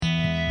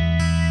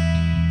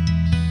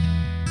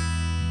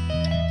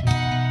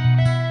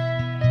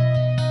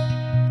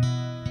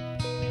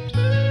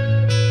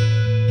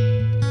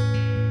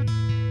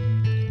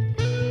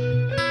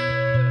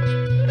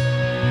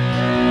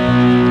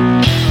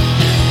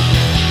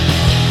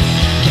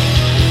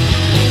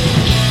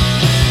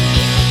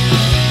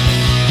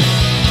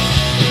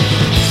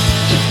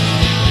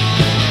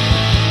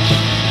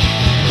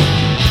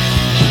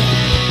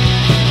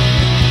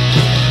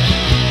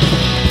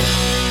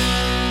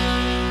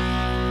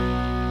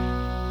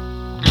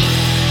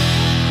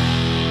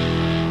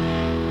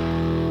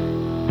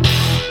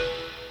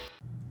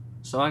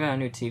So I got a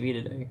new TV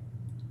today.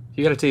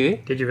 You got a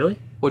TV? Did you really?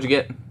 What'd you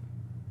get?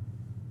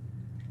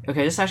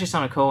 Okay, this actually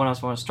sounded cool when I was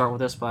going to start with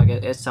this, but I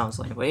guess it sounds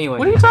lame. But anyway.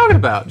 What are you talking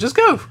about? Just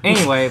go.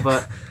 Anyway,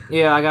 but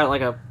yeah, I got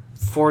like a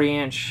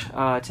 40-inch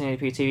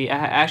 1080p TV. I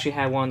actually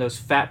had one of those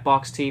fat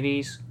box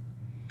TVs.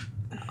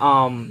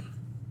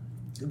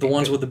 The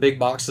ones with the big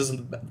boxes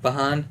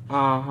behind? It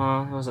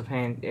was a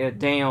pain.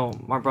 Daniel,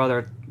 my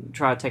brother,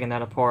 tried taking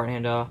that apart,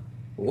 and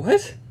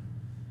What?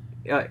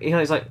 he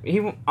was like I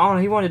don't know,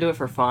 he wanted to do it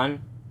for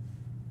fun.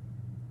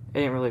 He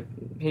didn't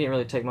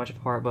really take much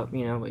apart, but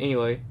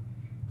anyway.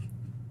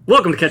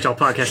 Welcome to Catch All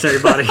Podcast,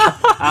 everybody.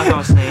 I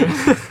was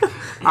gonna say.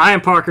 I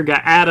am Parker. Got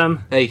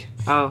Adam. Hey.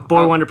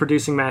 Boy Wonder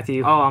producing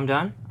Matthew. Oh, I'm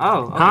done.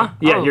 Oh, okay. Huh?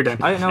 Yeah, Oh, you're done.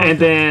 I didn't know. And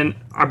then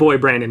our boy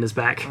Brandon is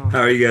back. How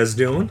are you guys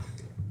doing?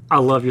 I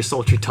love your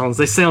sultry tones.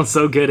 They sound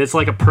so good. It's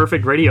like a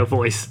perfect radio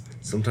voice.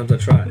 Sometimes I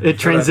try. It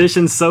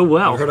transitions so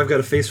well. I've heard I've got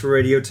a face for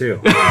radio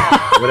too.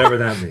 Whatever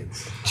that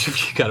means. You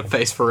got a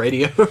face for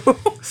radio.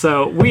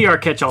 So we are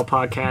Catch All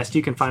Podcast.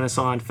 You can find us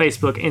on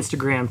Facebook,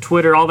 Instagram,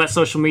 Twitter, all that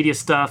social media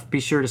stuff. Be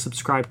sure to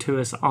subscribe to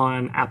us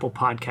on Apple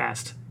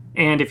Podcast.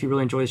 And if you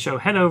really enjoy the show,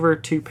 head over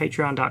to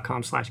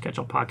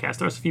patreon.com/catchallpodcast.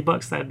 Throw us a few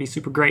bucks. That'd be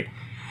super great.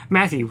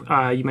 Matthew,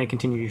 you may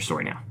continue your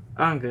story now.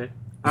 I'm good.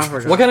 I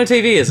forgot. What kind of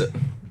TV is it?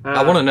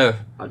 I want to know.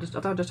 I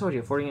thought I just told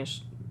you,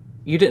 40-inch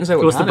You didn't say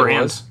what What's the kind it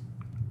brand? was.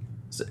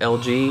 Is it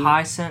LG?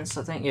 Hisense,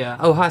 I think. Yeah.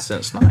 Oh,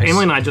 Hisense. Nice.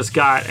 Emily and I just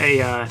got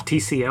a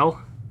TCL.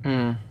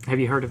 Have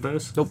you heard of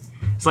those? Nope.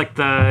 It's like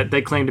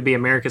they claim to be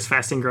America's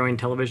fastest growing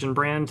television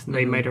brand.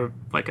 They made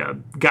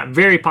got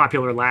very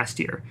popular last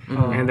year,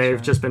 and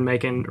they've just been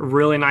making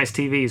really nice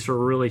TVs for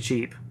really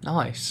cheap.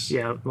 Nice.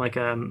 Yeah, like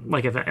if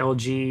an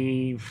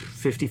LG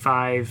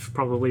 55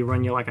 probably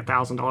run you like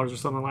 $1,000 or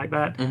something like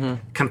that.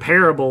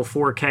 Comparable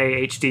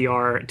 4K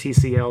HDR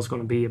TCL is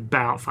going to be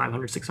about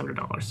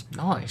 $500-$600.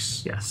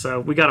 Nice. Yeah,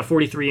 so we got a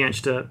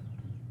 43-inch to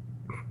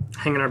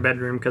hang in our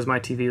bedroom because my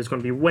TV was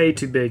going to be way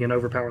too big and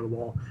overpower the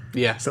wall.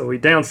 Yeah. So we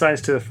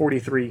downsized to a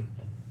 43.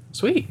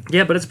 Sweet.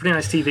 Yeah, but it's a pretty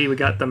nice TV. We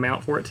got the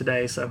mount for it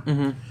today, so.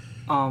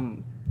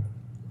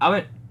 I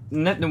went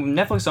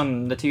Netflix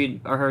on the TV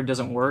I heard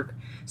doesn't work,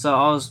 so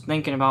I was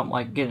thinking about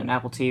like getting an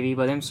Apple TV,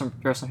 but then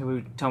there are some people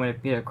who tell me to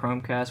get a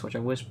Chromecast, which I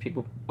wish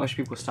people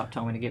would stop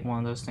telling me to get one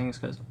of those things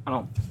because I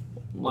don't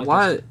like.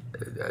 Why?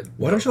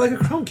 Why don't you like a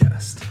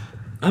Chromecast?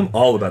 I'm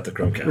all about the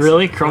Chromecast.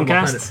 Really? I'm Chromecast?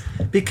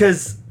 behind it.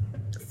 Because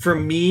for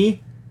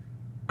me,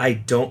 I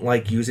don't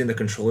like using the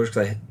controllers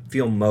because I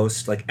feel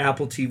most like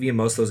Apple TV and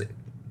most of those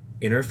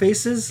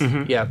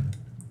interfaces. Yeah.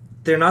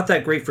 They're not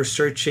that great for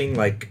searching.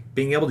 Like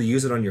being able to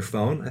use it on your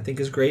phone, I think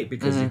is great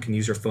because you can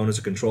use your phone as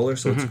a controller,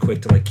 so it's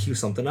quick to like queue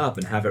something up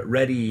and have it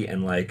ready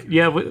and like.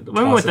 Yeah, with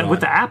Toss it the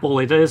on. Apple,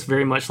 it is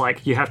very much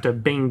like you have to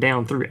bing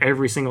down through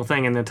every single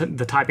thing, and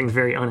the typing's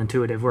very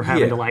unintuitive. We're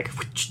having to like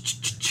go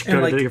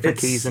And to the different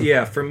it's, keys. And,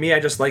 yeah, for me, I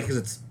just like because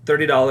it's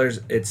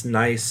 $30. It's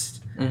nice.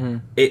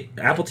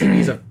 Apple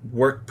TVs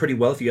work pretty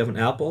well if you have an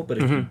Apple, but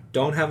if you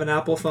don't have an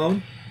Apple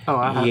phone,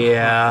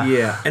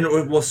 Yeah. and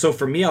well, so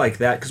for me, I like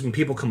that because when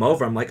people come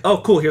over, I'm like, oh,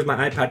 cool, here's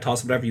my iPad,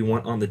 toss whatever you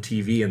want on the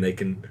TV, and they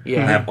can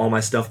have all my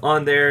stuff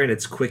on there, and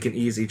it's quick and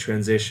easy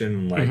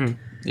transition, and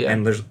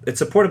and it's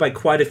supported by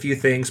quite a few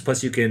things.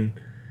 Plus, you can,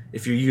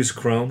 if you use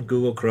Chrome,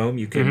 Google Chrome,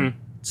 you can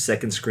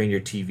second screen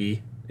your TV,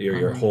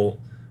 your whole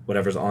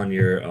whatever's on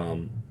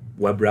your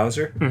web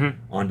browser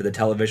onto the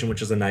television,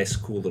 which is a nice,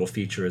 cool little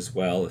feature as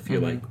well if you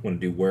like want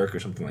to do work or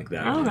something like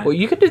that. Oh, Well,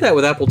 you can do that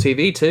with Apple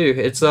TV too.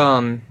 It's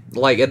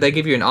like they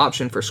give you an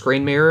option for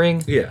screen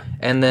mirroring. Yeah.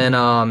 And then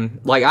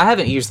like I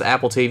haven't used the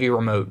Apple TV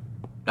remote.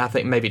 I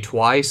think maybe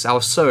twice. I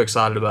was so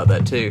excited about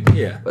that too.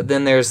 Yeah. But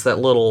then there's the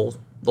little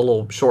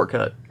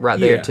shortcut right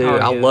there Yeah. too. Oh,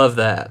 I yeah. love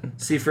that.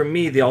 See, for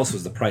me, the also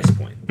is the price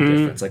point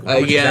difference. Like, how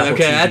much is Yeah. Apple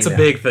Okay, TV that's a now?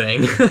 big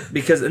thing.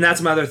 Because, and that's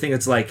my other thing.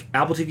 It's like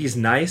Apple TV is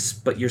nice,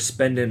 but you're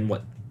spending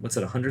what's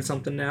it, 100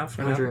 something now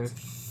for an Apple?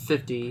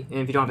 150,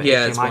 and if you don't have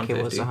Yeah, it's HDMI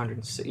cable, it's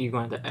 150. 100. You're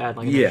going to have to add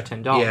like Yeah. another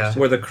 $10. Yeah.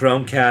 Where the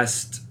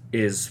Chromecast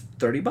is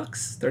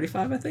 $30,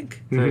 35, I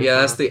think.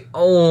 Yeah, that's the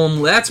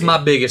only. That's my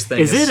biggest thing.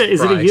 is it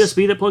a price.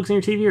 USB that plugs in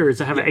your TV, or does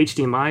it have an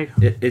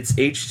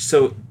HDMI?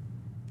 So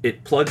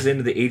it plugs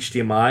into the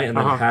HDMI and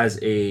then it has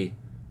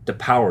to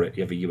power it,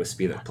 you have a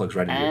USB that plugs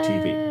right into your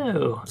TV.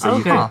 Oh, So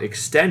you okay. can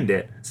extend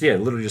it. So yeah,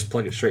 literally just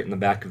plug it straight in the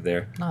back of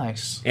there.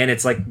 Nice. And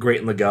it's like great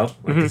in the go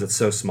because it's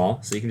so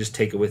small. So you can just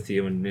take it with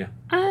you and yeah.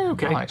 Oh,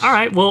 okay. Nice. All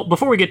right. Well,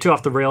 before we get too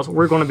off the rails,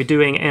 we're going to be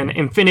doing an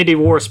Infinity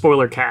War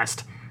spoiler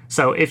cast.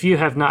 So if you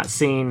have not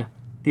seen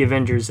the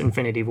Avengers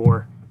Infinity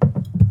War,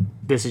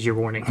 this is your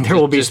warning. There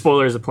will be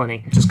spoilers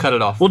aplenty. Just cut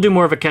it off. We'll do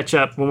more of a catch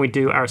up when we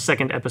do our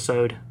second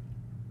episode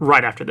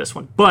right after this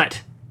one.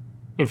 But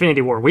Infinity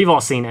War, we've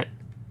all seen it.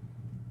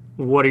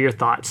 What are your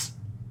thoughts?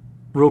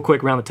 Real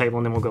quick around the table,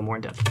 and then we'll go more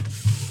in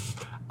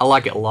depth. I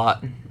like it a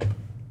lot.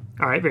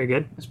 All right, very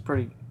good. It's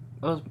pretty.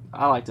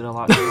 I liked it a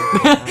lot.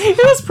 It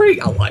was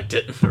pretty. I liked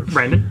it.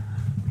 Brandon?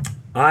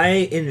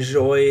 I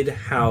enjoyed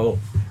how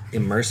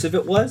immersive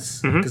it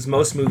was because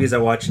most movies I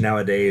watch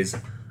nowadays,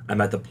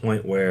 I'm at the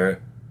point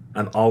where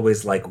I'm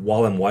always like,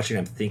 while I'm watching,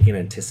 I'm thinking,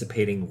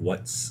 anticipating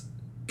what's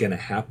gonna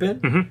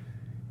happen.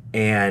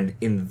 And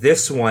in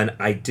this one,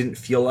 I didn't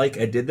feel like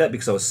I did that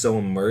because I was so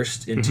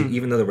immersed into,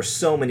 even though there were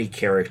so many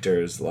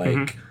characters,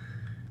 like,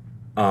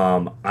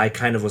 I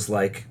kind of was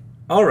like,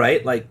 all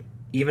right, like,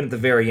 even at the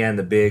very end,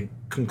 the big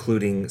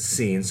concluding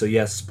scene, so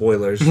yes,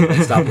 spoilers,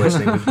 stop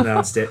listening, we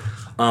pronounced it,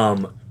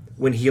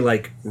 when he,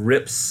 like,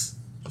 rips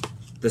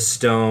the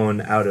stone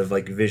out of,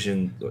 like,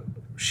 Vision,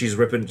 she's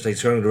trying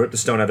to rip the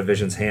stone out of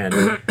Vision's hand,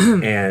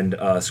 and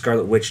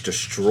Scarlet Witch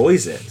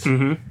destroys it.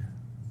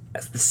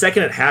 The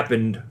second it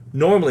happened,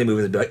 normally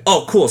movies would be like,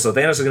 oh, cool, so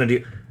Thanos is going to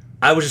do...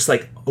 I was just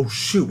like, oh,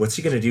 shoot, what's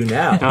he going to do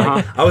now?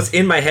 Like, I was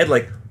in my head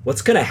like,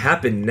 what's going to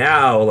happen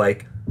now?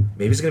 Like,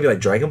 maybe it's going to be like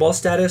Dragon Ball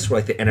status, where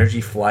like the energy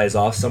flies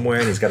off somewhere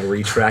and he's got to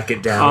retrack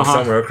it down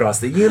somewhere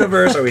across the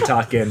universe. Are we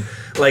talking,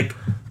 like...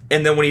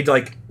 And then when he,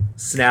 like,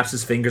 snaps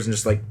his fingers and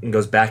just, like, and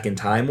goes back in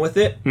time with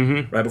it,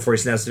 right before he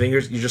snaps his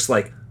fingers, you're just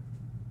like,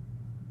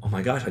 oh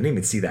my gosh, I didn't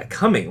even see that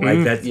coming.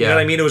 Like, that, you know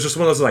what I mean? It was just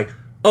one of those, like,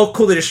 oh,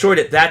 cool, they destroyed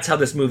it. That's how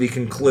this movie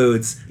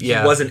concludes. He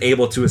wasn't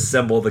able to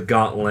assemble the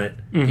gauntlet.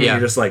 You're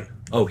just like,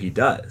 oh, he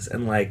does.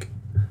 And, like,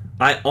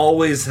 I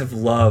always have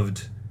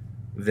loved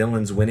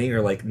villains winning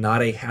or, like,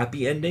 not a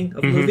happy ending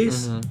of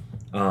movies.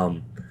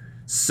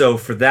 So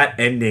for that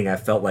ending, I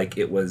felt like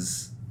it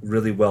was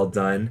really well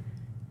done.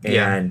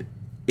 And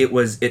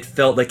it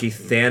felt like a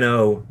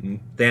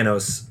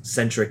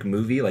Thanos-centric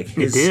movie, like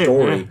his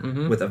story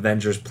with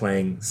Avengers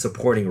playing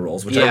supporting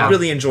roles, which I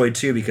really enjoyed,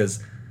 too,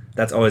 because...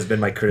 That's always been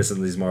my criticism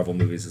of these Marvel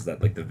movies, is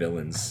that, like, the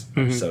villains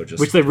are so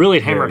just... Which they really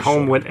hammered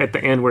home with at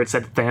the end, where it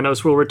said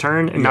Thanos will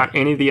return and not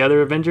any of the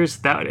other Avengers.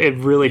 That it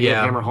really did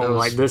hammer home,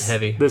 like, this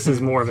is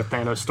more of a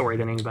Thanos story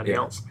than anybody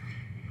else.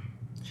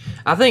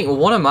 I think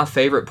one of my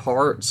favorite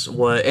parts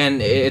was,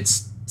 and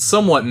it's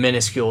somewhat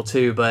minuscule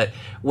too, but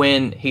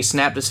when he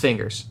snapped his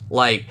fingers,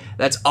 like,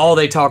 that's all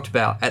they talked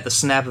about. At the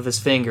snap of his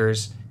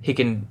fingers, he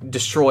can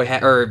destroy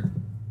or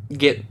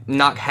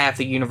knock half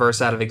the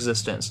universe out of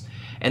existence.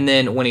 And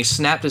then when he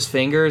snapped his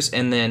fingers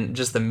and then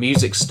just the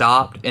music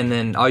stopped and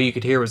then all you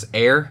could hear was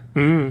air.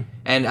 And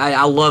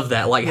I love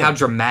that, like how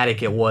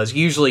dramatic it was.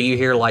 Usually you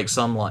hear like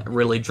some like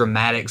really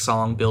dramatic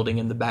song building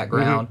in the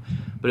background,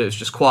 but it was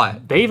just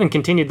quiet. They even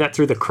continued that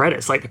through the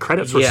credits. Like the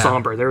credits were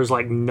somber. There was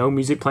like no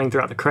music playing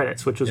throughout the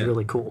credits, which was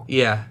really cool.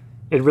 Yeah.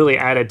 It really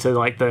added to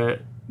like the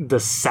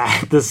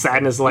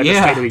sadness, like the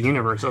state of the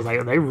universe. I was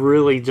like, they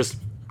really just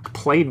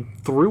played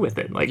through with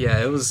it. Like,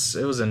 yeah, it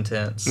was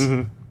intense.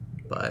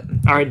 But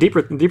all right,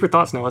 deeper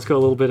thoughts now. Let's go a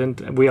little bit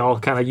into. We all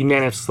kind of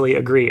unanimously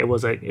agree it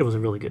was a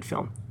really good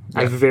film.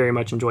 I very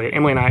much enjoyed it.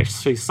 Emily and I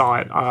actually saw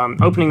it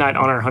opening night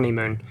on our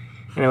honeymoon,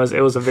 and it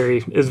was a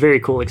very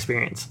cool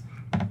experience.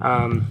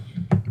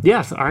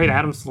 Yes. All right,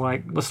 Adam's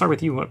like, let's start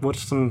with you.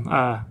 What's some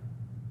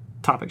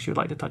topics you would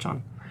like to touch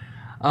on?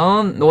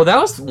 Well, that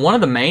was one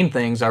of the main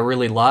things I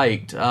really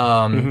liked.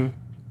 I don't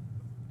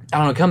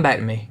know. Come back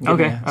to me. Give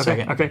me a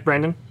second. Okay,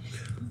 Brandon.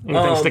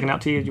 Anything sticking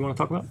out to you you want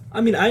to talk about? I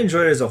mean, I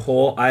enjoyed it as a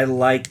whole.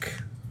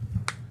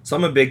 So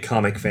I'm a big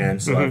comic fan,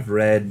 so I've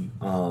read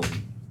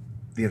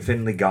the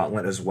Infinity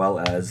Gauntlet as well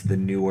as the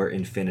newer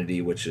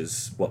Infinity, which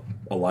is what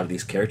a lot of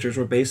these characters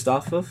were based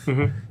off of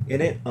in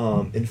it.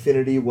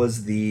 Infinity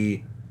was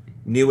the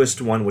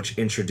newest one, which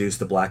introduced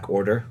the Black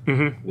Order,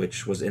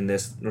 which was in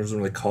this. It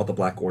wasn't really called the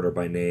Black Order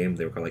by name.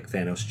 They were called like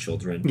Thanos'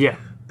 children. Yeah.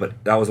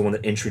 But that was the one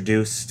that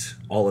introduced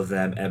all of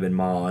them, Ebon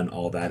Maw and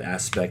all that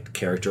aspect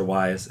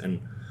character-wise,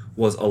 and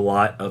was a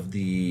lot of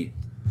the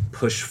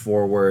push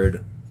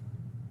forward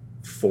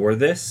for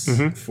this,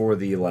 for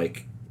the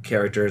like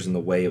characters and the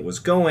way it was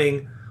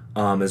going,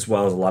 as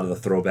well as a lot of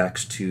the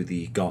throwbacks to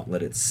the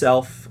Gauntlet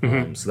itself.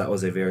 So that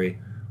was a very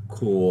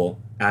cool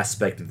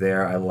aspect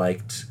there. I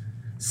liked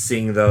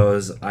seeing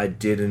those. I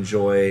did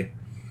enjoy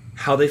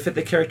how they fit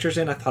the characters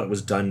in. I thought it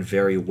was done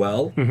very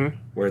well,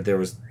 where there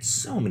was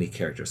so many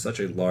characters, such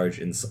a large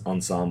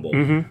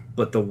ensemble,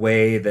 but the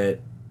way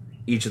that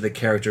each of the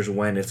characters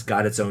went, it's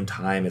got its own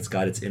time, it's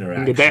got its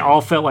interaction. They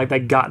all felt like they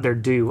got their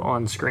due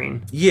on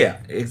screen. Yeah,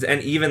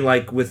 and even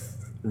like with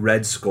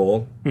Red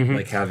Skull,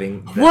 like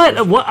having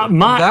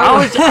I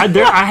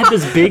had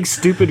this big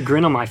stupid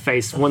grin on my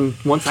face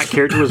once that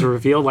character was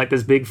revealed, like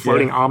this big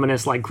floating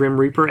ominous like Grim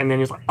Reaper, and then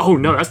he's like, oh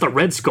no, that's the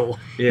Red Skull.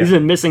 He's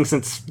been missing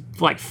since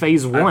like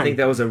phase 1. I think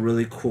that was a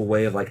really cool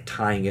way of like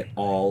tying it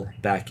all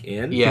back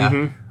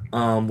in.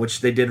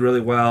 Which they did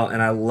really well,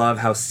 and I love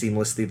how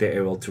seamlessly they're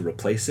able to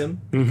replace him,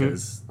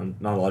 because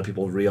not a lot of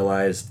people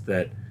realized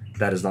that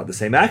is not the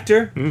same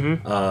actor.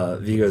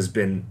 Viggo's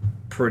been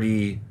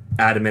pretty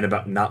adamant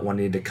about not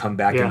wanting to come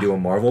back and do a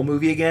Marvel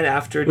movie again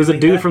after. It was a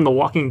dude from The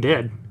Walking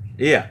Dead.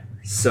 Yeah,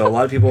 so a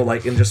lot of people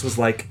like, and just was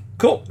like,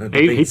 cool.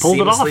 He pulled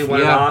it off.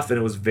 Went it off, and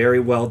it was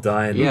very well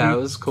done. Yeah, it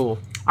was cool.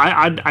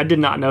 I did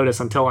not notice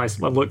until I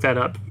looked that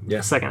up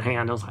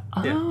secondhand. I was like,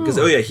 oh.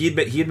 Because he'd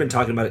been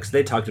talking about it, because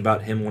they talked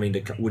about him wanting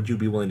to. Would you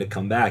be willing to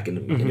come back? And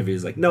the interview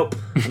was like, nope,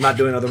 I'm not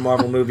doing another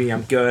Marvel movie.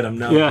 I'm good. I'm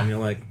not. And you're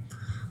like,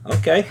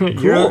 Okay, cool.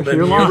 You're Then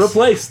you're lost.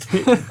 replaced.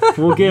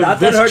 We'll give Not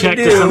that this hard to check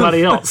to do.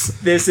 somebody else.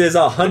 This is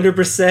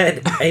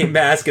 100% a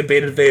mask and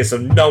painted face, so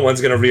no one's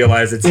gonna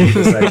realize it's you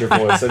besides your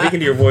voice. So if you can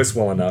do your voice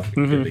well enough,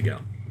 you're good to go.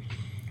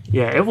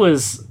 Yeah, it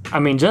was, I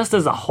mean, just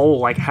as a whole,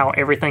 like how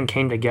everything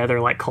came together,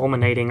 like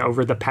culminating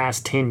over the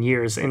past 10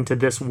 years into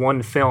this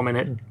one film, and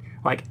it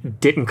like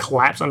didn't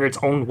collapse under its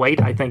own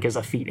weight, I think is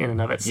a feat in and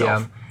of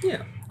itself.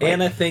 Yeah.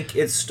 And I think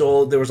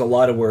there was a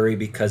lot of worry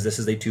because this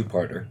is a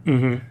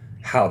two-parter,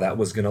 how that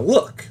was going to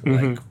look.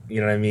 Like, you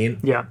know what I mean?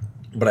 Yeah.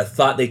 But I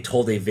thought they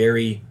told a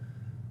very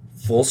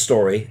full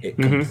story. It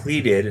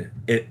completed.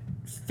 It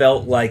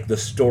felt like that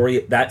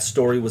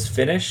story was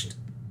finished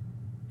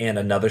and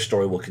another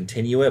story will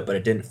continue it, but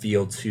it didn't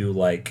feel too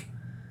like,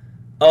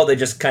 oh, they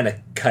just kind of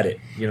cut it.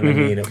 You know what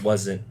I mean? It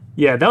wasn't.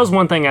 Yeah, that was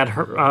one thing I'd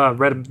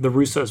read the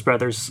Russos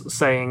brothers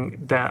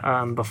saying that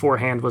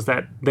beforehand, was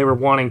that they were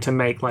wanting to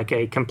make like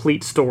a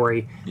complete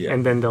story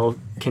and then they'll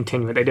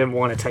continue it. They didn't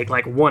want to take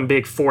like one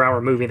big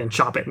 4-hour movie, then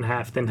chop it in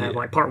half, then have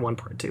like part 1,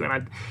 part 2.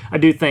 And I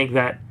do think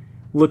that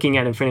looking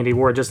at Infinity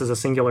War just as a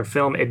singular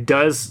film, it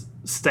does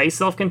stay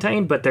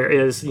self-contained, but there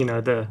is,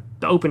 the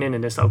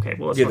open-endedness. Okay,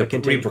 well, let's the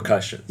continue.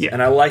 repercussions. Yeah.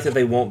 And I like that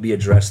they won't be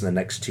addressed in the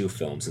next 2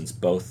 films, since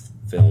both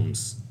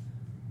films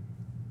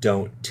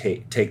don't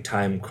take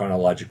time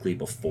chronologically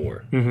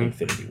before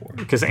Infinity War.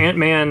 Because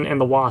Ant-Man and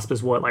the Wasp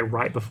is what, like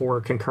right before,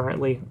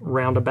 concurrently,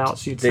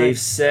 roundabouts, you'd say? They've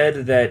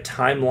said that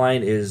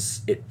timeline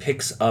it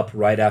picks up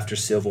right after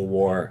Civil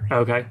War.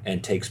 Okay.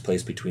 And takes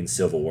place between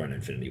Civil War and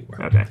Infinity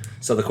War. Okay.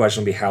 So the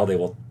question will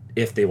be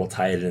if they will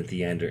tie it in at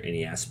the end or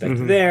any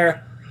aspect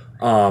there.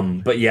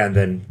 But yeah, and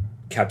then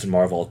Captain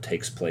Marvel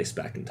takes place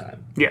back in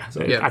time. Yeah,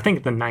 so I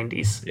think the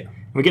 90s. Yeah.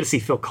 We get to see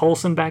Phil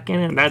Coulson back in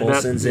it.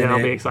 Coulson's in that'll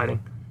it. be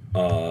exciting.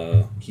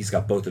 He's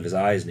got both of his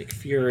eyes, Nick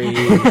Fury.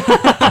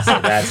 So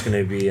that's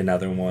going to be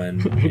another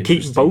one.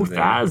 Keep both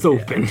eyes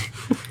open.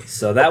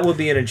 So that will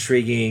be an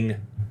intriguing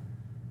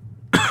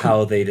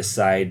how they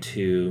decide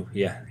to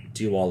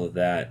do all of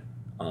that,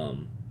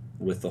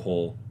 with the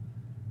whole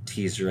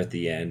teaser at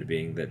the end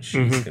being that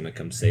she's going to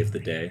come save the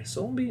day.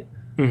 So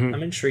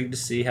I'm intrigued to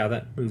see how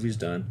that movie's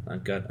done.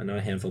 I know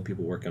a handful of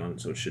people working on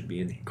it, so it should be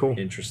an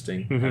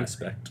interesting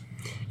aspect.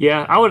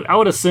 Yeah, I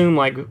would assume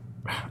like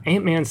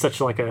Ant-Man's such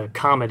like a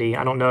comedy.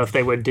 I don't know if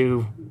they would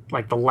do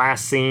like the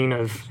last scene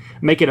of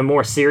make it a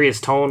more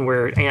serious tone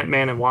where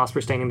Ant-Man and Wasp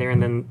are standing there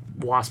and then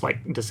Wasp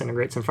like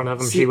disintegrates in front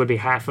of him. She would be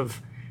half of.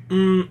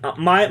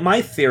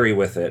 My theory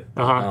with it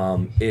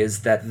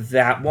is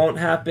that won't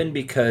happen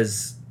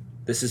because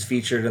this is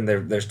featured and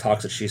there's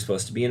talks that she's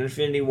supposed to be in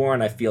Infinity War,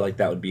 and I feel like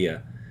that would be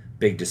a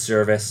big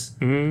disservice.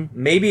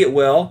 Maybe it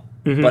will.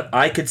 But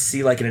I could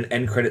see like in an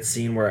end credit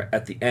scene where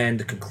at the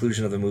end,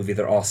 conclusion of the movie,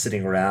 they're all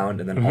sitting around,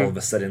 and then all of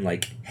a sudden,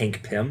 like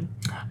Hank Pym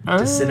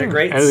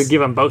disintegrates, and it would give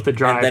them both the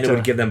drive. And then it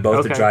would give them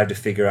both the drive to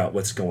figure out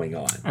what's going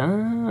on.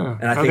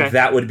 And I think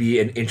that would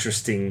be an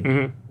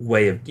interesting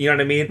way of, you know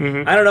what I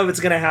mean? I don't know if it's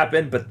going to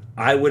happen, but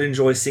I would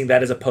enjoy seeing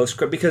that as a post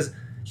credit, because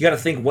you got to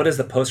think, what is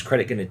the post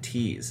credit going to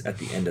tease at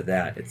the end of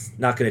that? It's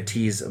not going to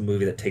tease a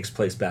movie that takes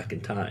place back in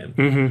time.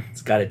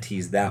 It's got to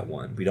tease that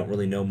one. We don't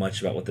really know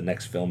much about what the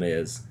next film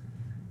is.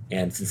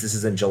 And since this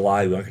is in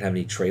July, we aren't going to have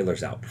any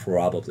trailers out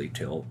probably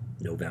till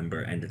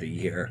November, end of the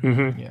year,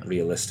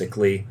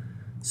 realistically.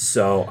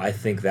 So I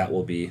think that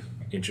will be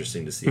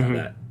interesting to see how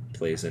that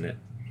plays in it.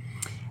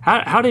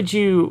 How do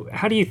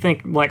you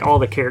think like all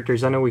the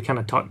characters? I know we kind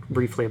of talked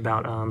briefly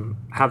about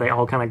how they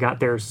all kind of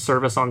got their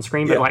service on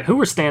screen, but like who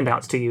were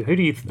standouts to you?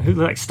 Who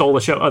like stole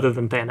the show other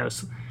than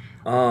Thanos?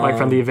 Like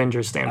from the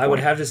Avengers standpoint, I would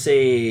have to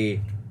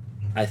say,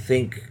 I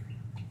think.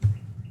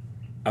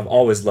 I've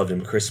always loved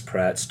him. Chris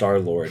Pratt,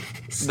 Star-Lord.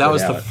 That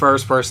was the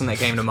first person that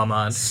came to my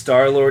mind.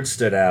 Star-Lord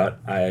stood out.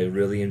 I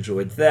really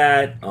enjoyed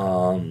that.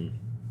 I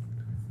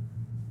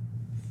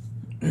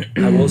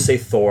will say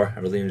Thor.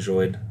 I really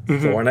enjoyed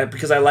Thor, and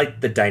because I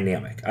liked the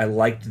dynamic. I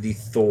liked the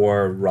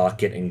Thor,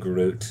 Rocket, and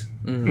Groot.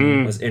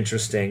 It was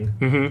interesting.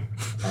 It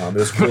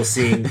was cool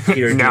seeing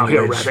Peter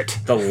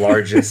Dinklage, the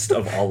largest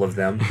of all of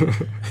them,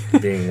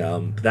 being.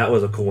 That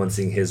was a cool one,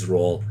 seeing his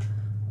role.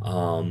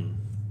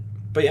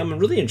 But yeah, I'm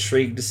really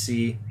intrigued to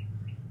see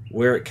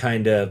where it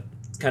kind of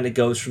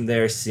goes from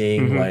there,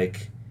 seeing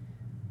like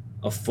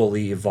a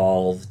fully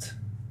evolved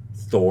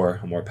Thor,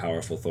 a more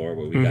powerful Thor,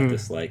 where we got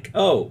this like,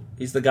 oh,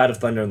 he's the God of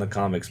Thunder in the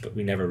comics, but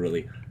we never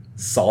really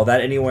saw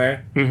that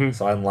anywhere.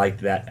 So I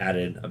liked that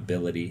added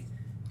ability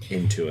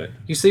into it.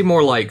 You see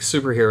more like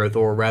superhero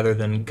Thor rather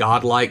than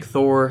godlike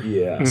Thor.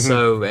 Yeah.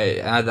 So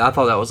I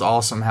thought that was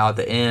awesome how at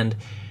the end...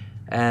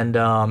 And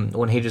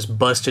when he just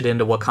busted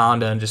into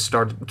Wakanda and just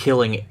started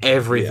killing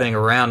everything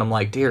around, I'm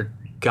like, dear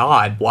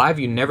God, why have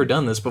you never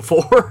done this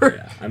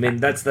before? I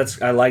mean,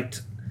 I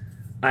liked.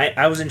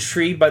 I was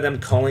intrigued by them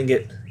calling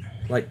it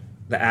like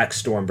the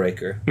Axe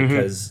Stormbreaker,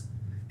 because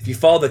if you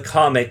follow the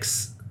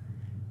comics,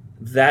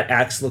 that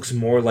axe looks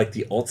more like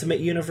the Ultimate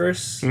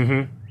Universe.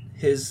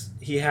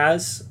 He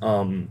has,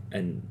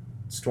 and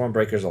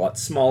Stormbreaker's a lot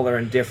smaller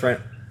and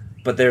different.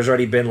 but there's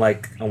already been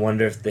like, I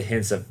wonder if the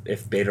hints of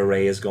if Beta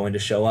Ray is going to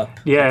show up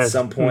Yeah. at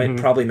some point.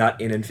 Probably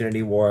not in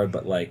Infinity War,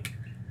 but like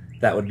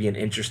that would be an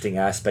interesting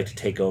aspect to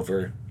take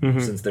over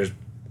since there's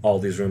all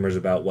these rumors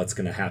about what's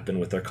going to happen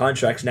with their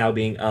contracts now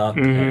being up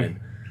and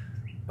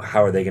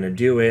how are they going to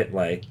do it.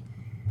 Like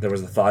there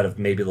was the thought of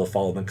maybe they'll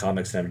follow the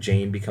comics and have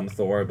Jane become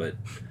Thor, but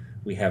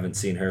we haven't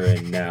seen her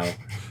in now,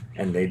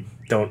 and they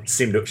don't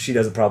seem to. She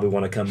doesn't probably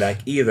want to come back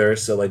either.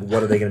 So like,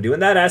 what are they going to do in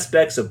that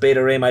aspect? So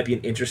Beta Ray might be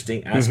an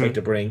interesting aspect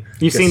to bring.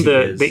 You've seen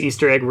the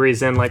Easter egg where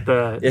he's in like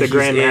the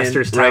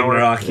Grandmaster's tower.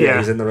 Ragnarok, yeah,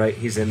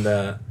 he's in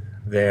the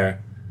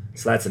there.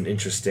 So that's an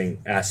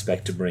interesting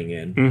aspect to bring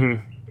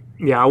in.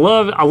 Yeah, I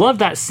love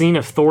that scene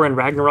of Thor and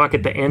Ragnarok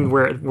at the end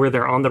where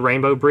they're on the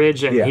Rainbow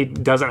Bridge and he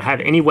doesn't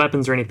have any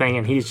weapons or anything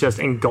and he's just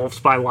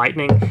engulfed by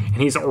lightning and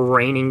he's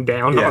raining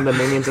down on the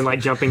minions and like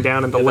jumping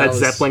down and the Led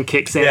Zeppelin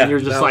kicks in and you're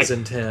just that like, was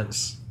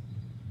intense.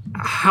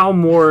 How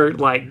more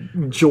like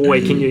joy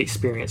can you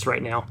experience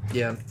right now?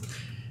 Yeah.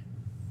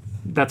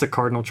 That's a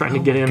cardinal trying to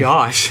get in.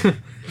 Gosh. All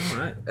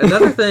right.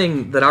 Another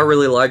thing that I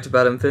really liked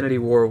about Infinity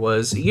War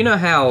was, you know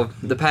how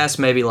the past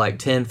maybe like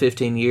 10,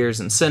 15 years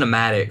in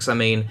cinematics, I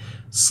mean,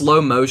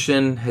 slow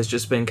motion has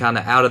just been kind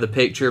of out of the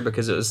picture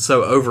because it was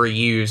so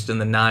overused in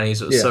the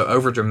 90s. It was so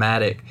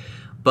overdramatic.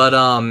 But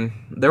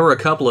there were a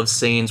couple of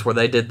scenes where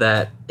they did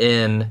that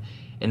in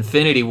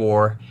Infinity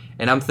War,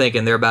 and I'm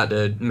thinking they're about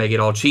to make it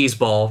all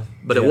cheeseball,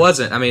 but it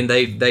wasn't. I mean,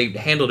 they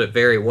handled it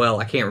very well.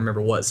 I can't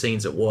remember what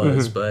scenes it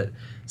was, but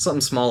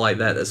something small like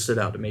that stood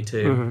out to me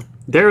too.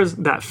 There's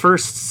that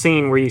first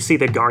scene where you see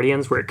the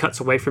Guardians where it cuts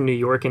away from New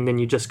York and then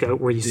you just go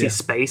where you see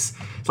space.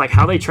 It's like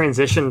how they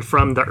transitioned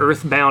from the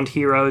Earthbound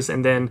heroes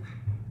and then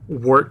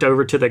worked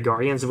over to the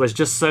Guardians. It was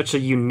just such a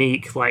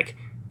unique, like,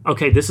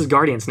 okay, this is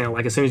Guardians now.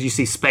 Like as soon as you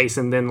see space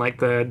and then like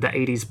the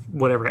 80s,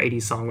 whatever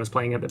 80s song was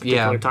playing at the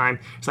particular time,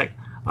 it's like,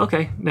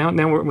 okay, now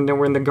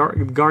we're in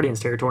the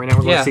Guardians territory. Now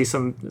we're going to see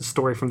some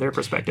story from their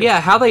perspective.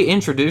 Yeah, how they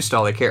introduced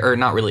all the characters, or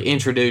not really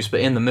introduced, but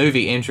in the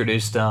movie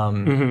introduced.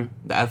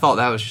 I thought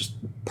that was just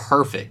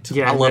perfect.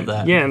 Yeah, I love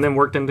that. Yeah, and then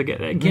worked them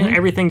together again.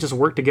 Everything just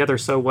worked together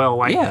so well.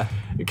 Like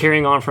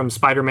carrying on from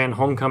Spider-Man: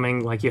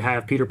 Homecoming, like you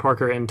have Peter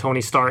Parker and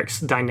Tony Stark's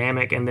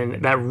dynamic, and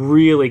then that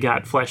really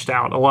got fleshed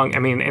out along. I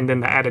mean, and then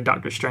the added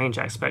Doctor Strange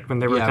aspect when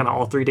they were kind of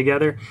all three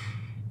together.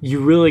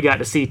 You really got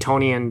to see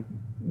Tony and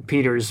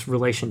Peter's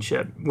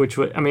relationship, which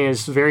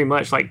is very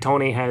much like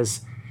Tony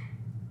has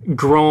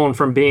grown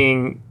from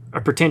being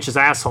a pretentious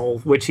asshole,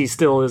 which he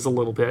still is a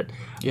little bit,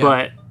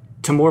 but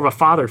to more of a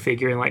father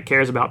figure and like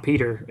cares about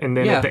Peter. And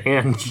then at the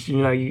end,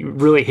 you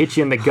really hit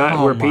you in the gut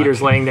where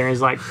Peter's laying there and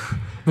he's like,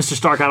 Mr.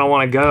 Stark, I don't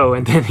want to go.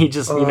 And then he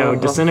just,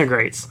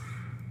 disintegrates.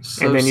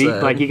 So and then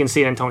sad. you can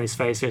see it in Tony's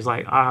face. He's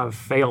like, I've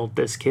failed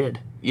this kid.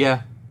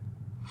 Yeah.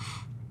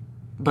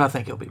 But I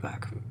think he'll be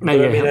back. But,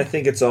 I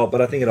think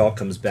it all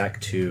comes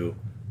back to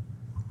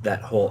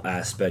that whole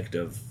aspect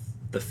of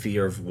the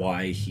fear of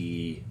why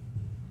he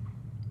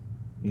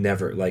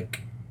never,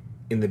 like,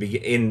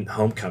 in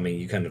Homecoming,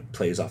 you kind of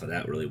plays off of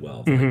that really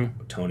well.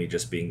 Like, Tony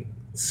just being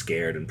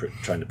scared and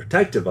trying to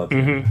protect him of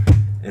him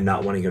and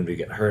not wanting him to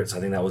get hurt. So I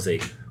think that was a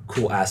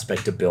cool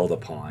aspect to build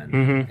upon.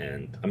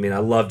 And I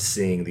loved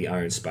seeing the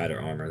Iron Spider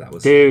armor. That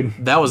was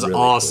that was really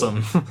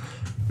awesome. Cool.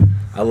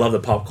 I love the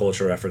pop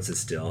culture references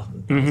still.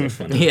 That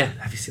fun. Yeah.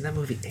 Have you seen that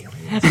movie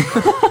Aliens?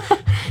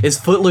 Is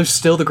Footloose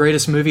still the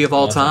greatest movie of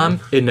all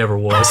time? It never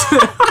was.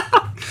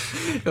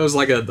 It was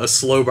like a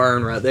slow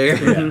burn right there.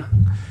 Yeah.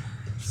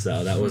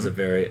 So that was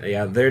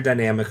their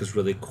dynamic was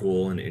really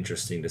cool and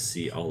interesting to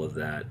see all of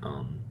that.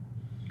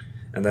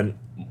 And then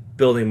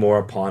building more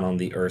upon on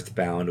the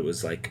Earthbound, it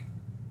was like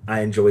I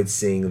enjoyed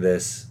seeing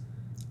this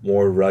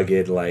more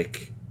rugged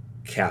like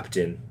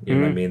captain. You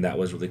know what I mean? That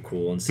was really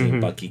cool, and seeing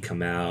Bucky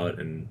come out,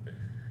 and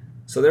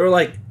so they were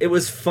like, it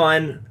was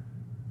fun.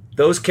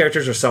 Those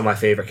characters are some of my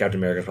favorite. Captain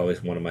America is probably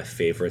one of my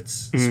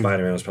favorites.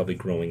 Spider-Man was probably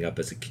growing up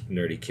as a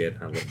nerdy kid.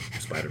 I love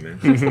Spider-Man.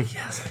 I was like,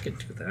 yes, I can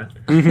do that.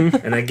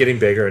 And then getting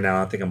bigger,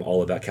 now I think I'm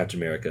all about Captain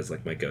America as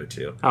like my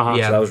go-to. So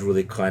that was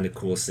really kind of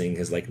cool seeing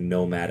his like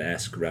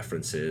Nomad-esque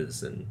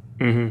references.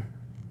 And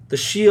the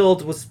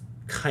shield was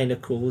kind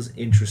of cool. It was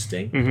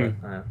interesting.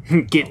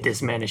 But, get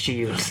this man a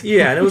shield.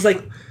 Yeah, and it was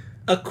like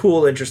a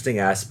cool, interesting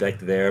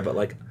aspect there. But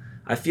like,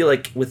 I feel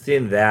like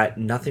within that,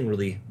 nothing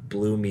really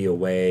blew me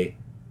away.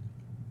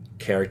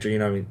 Character,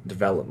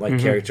 develop like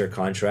character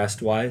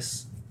contrast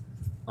wise.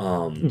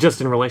 Just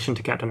in relation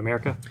to Captain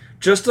America?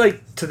 Just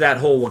like to that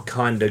whole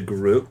Wakanda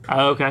group.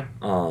 Oh, okay.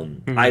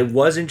 I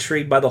was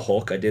intrigued by the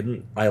Hulk.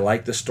 I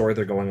like the story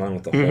they're going on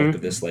with the Hulk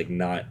of this like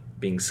not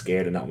being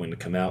scared and not wanting to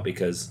come out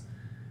because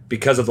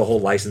of the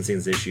whole licensing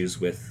issues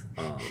with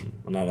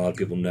not a lot of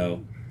people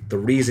know. The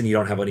reason you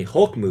don't have any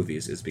Hulk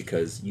movies is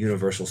because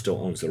Universal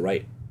still owns the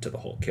right to the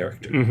Hulk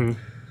character.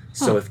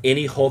 So if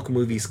any Hulk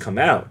movies come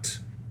out,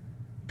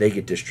 they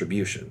get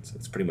distributions.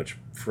 It's pretty much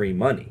free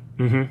money.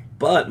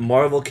 But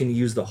Marvel can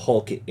use the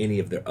Hulk in any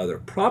of their other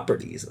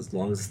properties as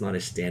long as it's not a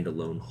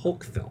standalone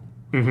Hulk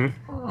film.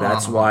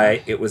 That's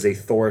why it was a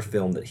Thor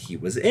film that he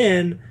was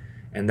in,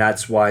 and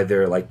that's why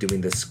they're like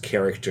doing this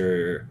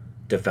character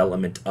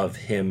development of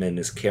him and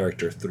his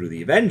character through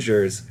the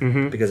Avengers.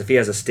 Because if he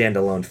has a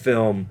standalone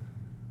film,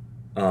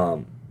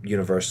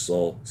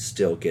 Universal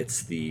still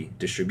gets the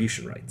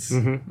distribution rights.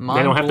 They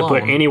don't have to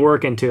put any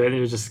work into it.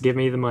 It'll just give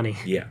me the money.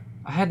 Yeah.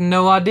 I had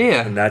no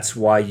idea. And that's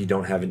why you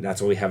don't have it.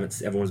 That's why we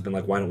haven't. Everyone's been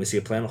like, why don't we see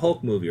a Planet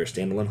Hulk movie or a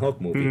standalone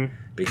Hulk movie?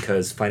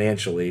 Because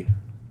financially,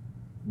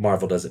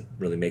 Marvel doesn't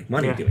really make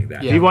money doing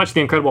that. If you watch The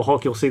Incredible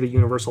Hulk, you'll see the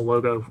Universal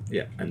logo.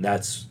 Yeah, and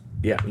that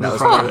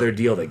was part of their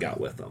deal they got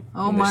with him.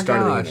 Oh when my they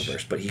started gosh. the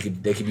universe, but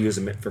they could use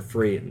him for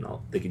free, and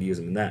they could use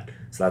him in that.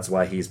 So that's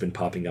why he's been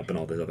popping up in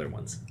all those other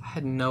ones. I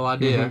had no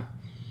idea.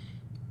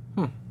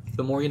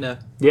 The more you know.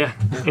 Yeah,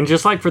 and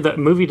just like for the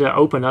movie to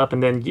open up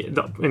and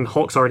and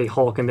Hulk's already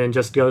Hulk and then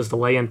just goes to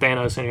lay in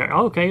Thanos and you're like,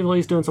 oh, okay, well,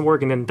 he's doing some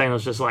work, and then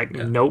Thanos just like,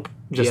 nope,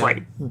 just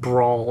like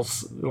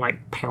brawls,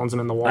 like pounds him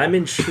in the wall. I'm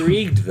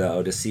intrigued,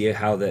 though, to see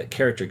how that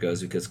character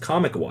goes, because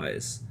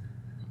comic-wise,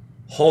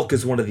 Hulk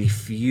is one of the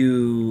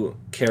few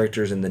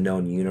characters in the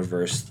known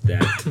universe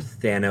that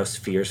Thanos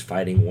fears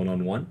fighting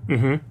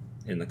one-on-one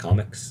in the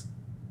comics.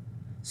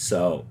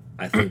 So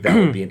I think that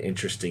would be an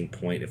interesting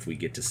point if we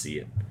get to see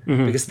it.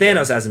 Because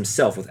Thanos as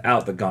himself,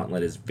 without the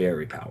gauntlet, is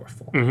very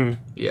powerful.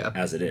 Yeah.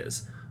 As it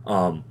is.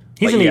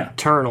 He's an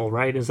Eternal,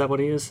 right? Is that what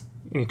he is?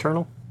 An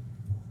Eternal?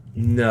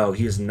 No,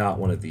 he is not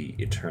one of the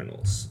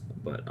Eternals.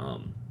 But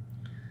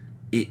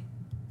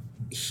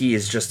he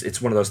is just,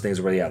 it's one of those things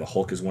where, the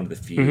Hulk is one of the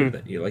few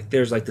that, like,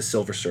 there's like the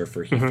Silver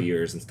Surfer he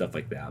fears and stuff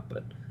like that,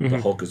 but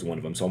the Hulk is one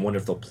of them. So I wonder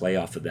if they'll play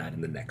off of that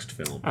in the next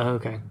film. Oh,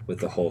 okay. With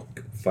the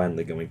Hulk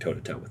finally going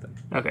toe-to-toe with him.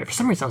 Okay, for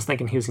some reason I was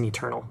thinking he was an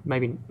Eternal.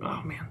 Maybe,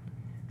 oh man.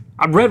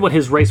 I read what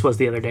his race was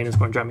the other day and it's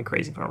going to drive me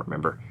crazy if I don't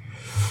remember.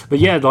 But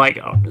yeah, like,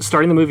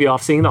 starting the movie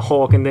off, seeing the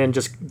Hulk, and then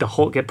just the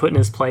Hulk get put in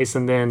his place,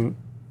 and then,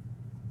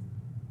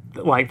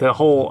 like, the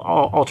whole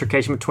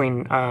altercation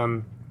between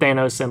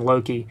Thanos and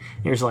Loki,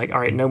 and you're just like, all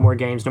right, no more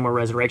games, no more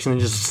resurrection,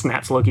 and just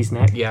snaps Loki's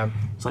neck. Yeah.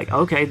 It's like,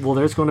 okay, well,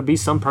 there's going to be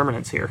some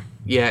permanence here.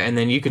 Yeah, and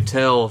then you could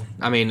tell,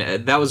 I mean,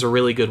 that was a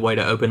really good way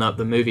to open up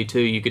the movie,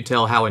 too. You could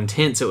tell how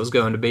intense it was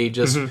going to be.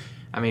 Just,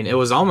 I mean, it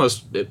was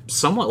almost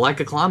somewhat like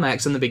a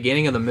climax in the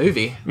beginning of the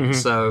movie.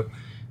 So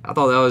I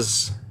thought that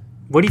was...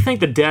 What do you think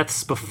the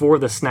deaths before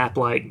the snap,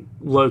 like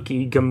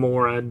Loki,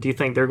 Gamora, do you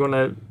think they're going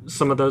to,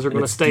 some of those are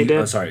going to stay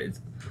dead?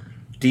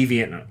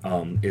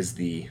 Deviant is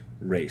the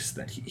race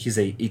that he's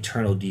a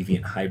eternal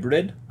deviant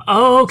hybrid.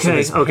 Oh,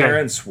 okay. So his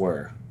parents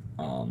were,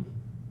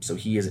 so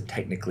he isn't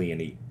technically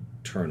an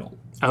eternal.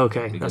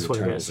 Okay, because that's what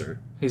Eternals it is.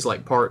 He's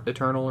like part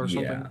Eternal or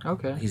something? Yeah.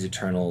 Okay. He's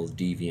eternal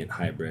deviant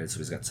hybrid, so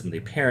he's got some of the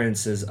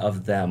appearances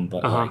of them,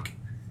 but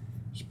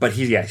so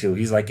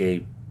he's like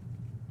a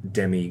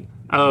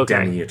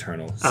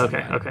demi-eternal.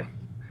 Okay.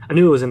 I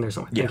knew it was in there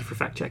somewhere. Thank you for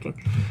fact checking.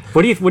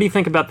 What do you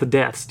think about the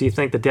deaths? Do you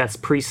think the deaths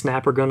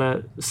pre-snap are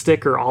gonna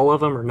stick, or all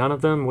of them, or none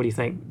of them? What do you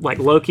think? Like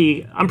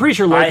Loki, I'm pretty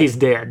sure Loki's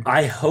dead.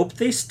 I hope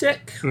they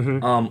stick,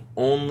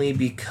 only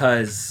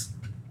because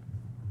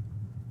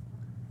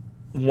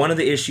one of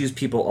the issues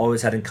people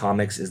always had in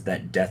comics is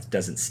that death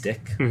doesn't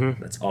stick.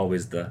 That's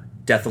always the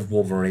death of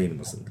Wolverine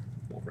wasn't.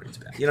 Wolverine's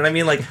bad. You know what I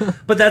mean? Like,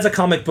 but that's a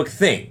comic book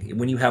thing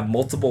when you have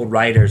multiple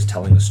writers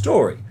telling a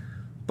story.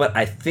 But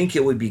I think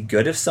it would be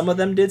good if some of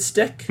them did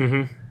stick.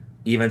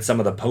 Even some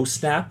of the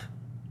post-snap.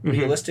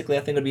 Realistically, I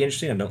think it would be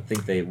interesting. I don't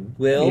think they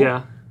will.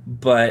 Yeah.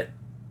 But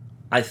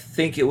I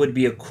think it would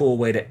be a cool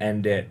way to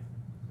end it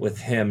with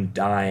him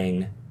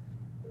dying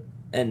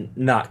and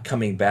not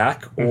coming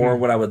back. Or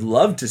what I would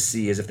love to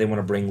see is if they want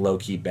to bring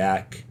Loki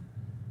back,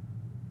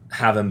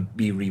 have him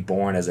be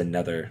reborn as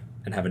another...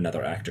 and have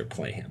another actor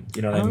play him.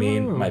 You know what I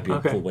mean? Might be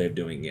a cool way of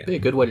doing it. Be a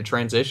good way to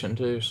transition,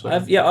 too. So.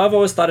 I've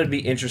always thought it'd be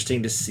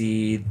interesting to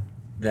see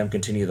them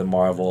continue the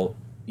Marvel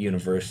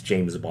Universe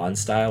James Bond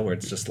style, where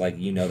it's just like,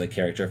 the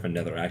character if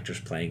another actor's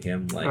playing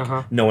him.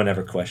 Like, no one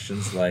ever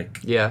questions, like,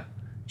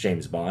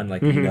 James Bond.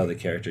 Like, you know the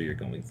character, you're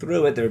going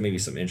through it. There may be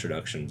some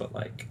introduction, but,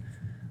 like,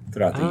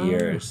 throughout the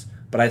years.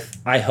 But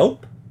I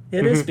hope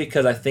it is,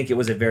 because I think it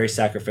was a very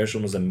sacrificial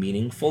and was a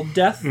meaningful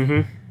death.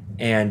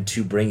 And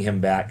to bring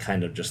him back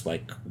kind of just,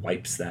 like,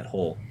 wipes that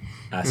whole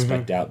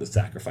aspect out, the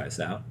sacrifice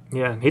out.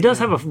 Yeah, he does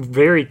have a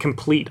very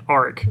complete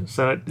arc,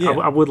 so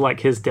I would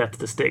like his death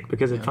to stick,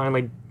 because it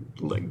finally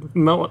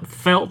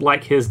felt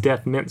like his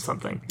death meant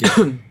something.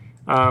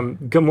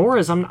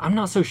 Gamora's, I'm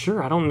not so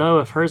sure. I don't know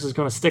if hers is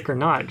going to stick or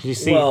not. Did you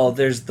see? Well,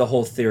 there's the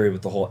whole theory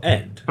with the whole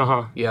end.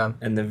 Yeah.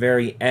 And the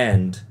very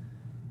end,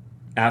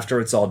 after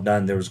it's all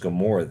done, there was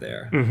Gamora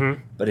there.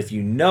 But if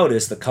you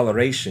notice the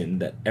coloration,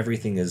 that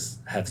everything has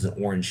an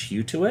orange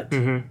hue to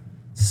it.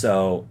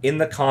 So in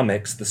the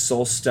comics, the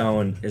Soul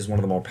Stone is one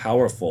of the more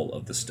powerful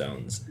of the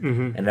stones,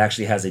 and it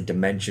actually has a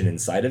dimension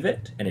inside of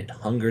it, and it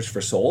hungers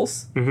for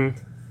souls.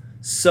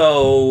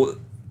 So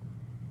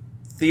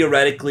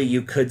theoretically,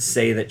 you could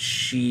say that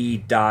she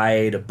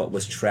died but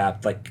was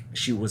trapped, like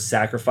she was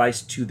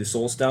sacrificed to the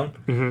Soul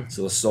Stone.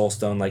 So the Soul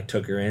Stone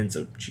took her in,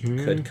 so she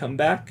could come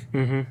back.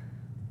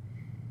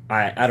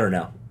 I don't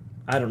know.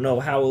 I don't know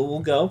how it will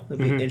go. It'd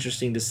be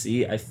interesting to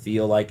see. I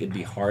feel like it'd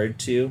be hard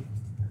to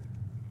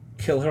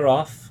kill her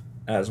off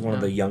as one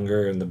of the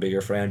younger and the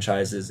bigger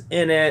franchises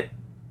in it.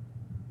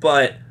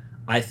 But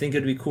I think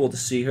it'd be cool to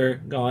see her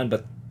gone,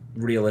 but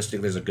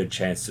realistically, there's a good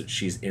chance that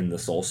she's in the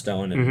Soul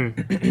Stone. And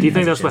do you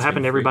think that's what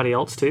happened to everybody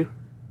else too?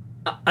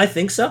 I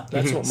think so.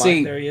 That's what my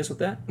theory is with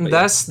that. But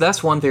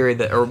that's one theory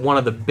that, or one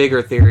of the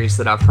bigger theories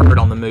that I've heard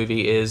on the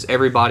movie is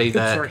everybody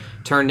that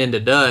turned into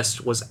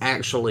dust was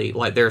actually,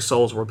 like, their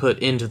souls were put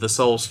into the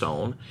Soul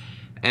Stone.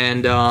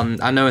 And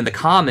I know in the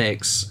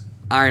comics,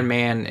 Iron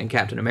Man and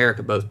Captain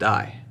America both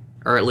die.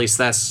 Or at least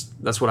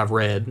that's what I've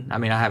read. I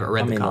mean, I haven't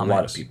read the comics. A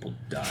lot of people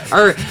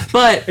die.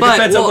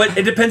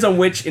 It depends on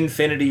which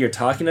Infinity you're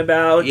talking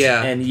about.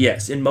 Yeah. And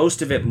yes, in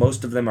most of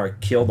them are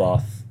killed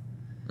off.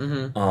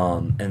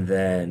 Mm-hmm. And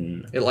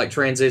then it like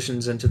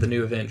transitions into the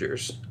New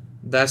Avengers.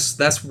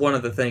 That's one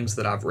of the things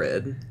that I've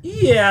read.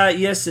 Yeah,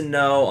 yes and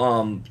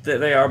no.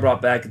 They are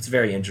brought back. It's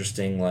very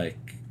interesting.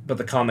 But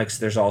the comics,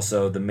 there's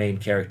also the main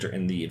character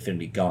in the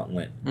Infinity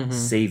Gauntlet,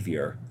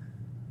 Savior,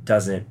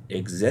 doesn't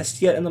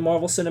exist yet in the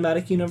Marvel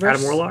Cinematic Universe.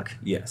 Adam Warlock?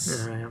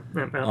 Yes.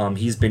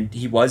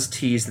 He was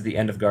teased at the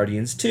end of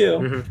Guardians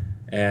 2,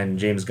 and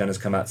James Gunn has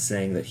come out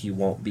saying that he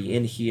won't be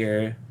in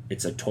here.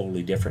 It's a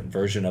totally different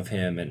version of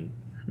him and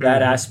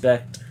that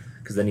aspect,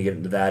 because then you get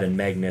into that and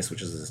Magnus,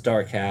 which is his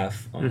dark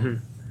half.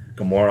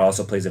 Gamora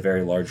also plays a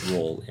very large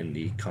role in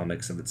the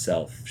comics of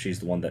itself. She's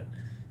the one that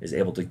is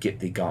able to get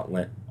the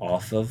gauntlet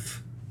off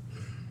of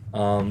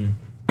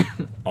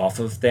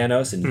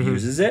Thanos and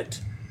uses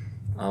it.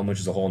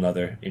 Which is a whole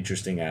other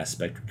interesting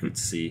aspect we could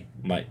see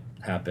might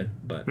happen.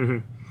 But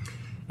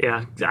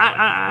yeah,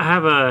 I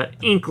have a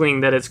inkling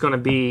that it's going to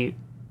be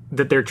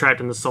that they're trapped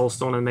in the Soul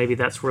Stone, and maybe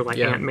that's where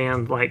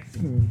Ant-Man,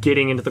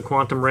 getting into the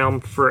quantum realm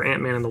for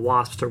Ant-Man and the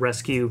Wasp to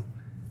rescue.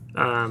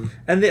 And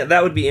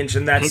that would be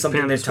interesting. That's Hank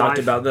something they talked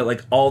about,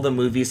 that all the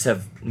movies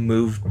have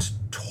moved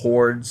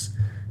towards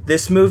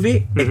this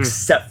movie,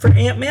 except for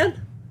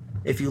Ant-Man.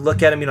 If you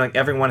look at him,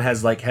 everyone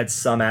has had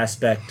some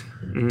aspect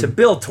to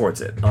build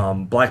towards it.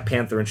 Black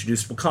Panther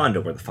introduced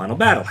Wakanda, where the final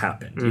battle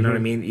happened. You know what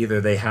I mean?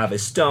 Either they have a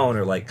stone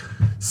or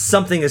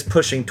something is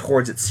pushing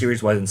towards it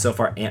series-wise, and so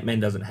far Ant-Man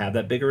doesn't have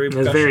that big a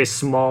repercussion. It's very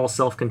small,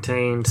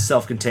 self-contained.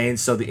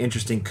 So the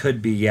interesting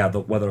could be,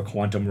 whether a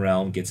quantum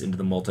realm gets into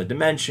the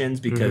multi-dimensions,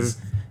 because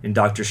in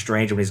Doctor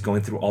Strange, when he's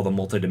going through all the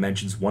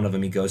multi-dimensions, one of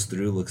them he goes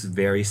through looks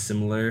very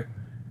similar,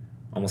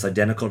 almost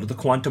identical to the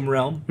quantum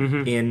realm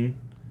in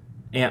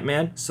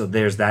Ant-Man. So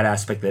there's that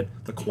aspect, that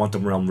the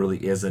quantum realm really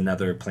is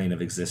another plane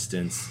of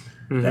existence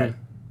that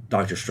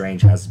Doctor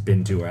Strange has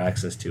been to or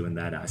access to in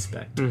that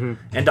aspect.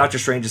 And Doctor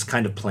Strange is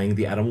kind of playing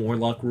the Adam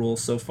Warlock role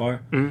so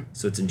far,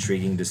 so it's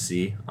intriguing to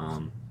see.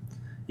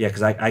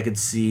 Because I could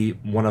see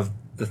one of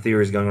the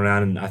theories going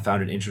around, and I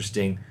found it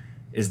interesting,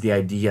 is the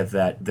idea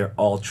that they're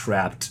all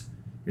trapped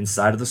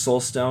inside of the Soul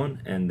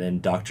Stone, and then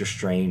Doctor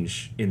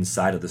Strange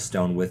inside of the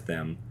stone with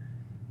them.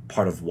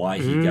 Part of why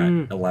he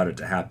got allowed it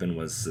to happen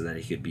was so that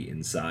he could be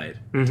inside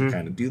to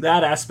kind of do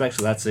that aspect.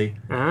 So that's a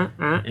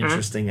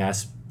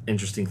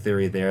interesting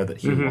theory there,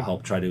 that he will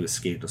help try to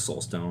escape the Soul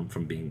Stone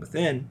from being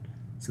within,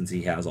 since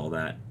he has all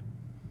that.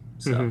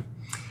 So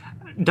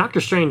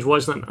Doctor Strange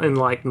wasn't in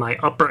my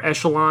upper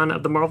echelon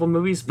of the Marvel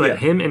movies, but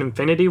him in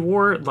Infinity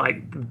War,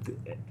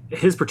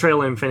 his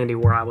portrayal in Infinity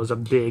War, I was a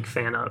big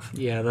fan of.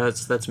 Yeah,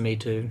 that's me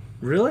too.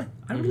 Really?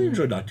 I really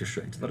enjoyed Doctor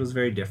Strange. I thought it was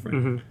very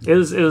different. It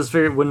was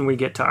very, when we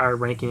get to our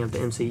ranking of the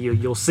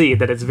MCU, you'll see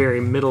that it's very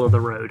middle of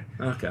the road.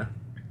 Okay.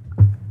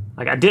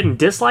 I didn't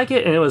dislike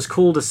it, and it was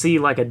cool to see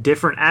a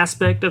different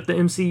aspect of the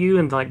MCU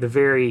and the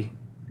very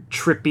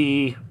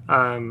trippy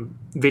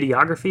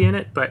videography in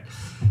it, but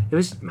it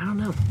was, I don't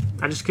know,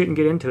 I just couldn't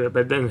get into it.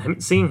 But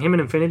then seeing him in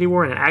Infinity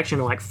War in action,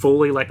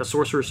 fully the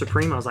Sorcerer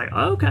Supreme, I was like,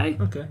 oh, okay,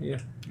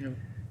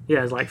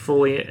 yeah, it's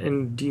fully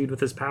endued with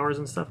his powers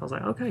and stuff. I was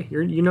like, okay,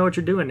 you know what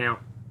you're doing now.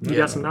 You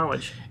got some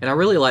knowledge. And I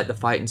really like the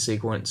fighting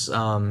sequence,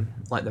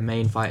 the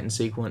main fighting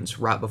sequence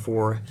right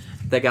before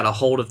they got a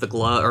hold of the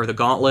glove, or the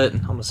gauntlet.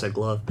 I'm gonna say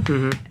glove.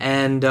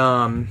 And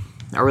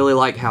I really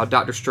like how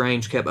Doctor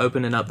Strange kept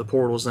opening up the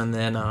portals, and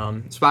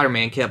then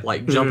Spider-Man kept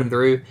jumping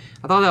through.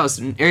 I thought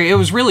it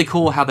was really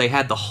cool how they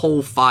had the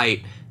whole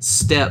fight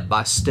step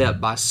by step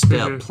by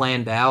step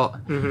planned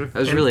out. It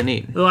was really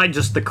neat.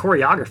 Just the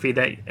choreography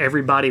that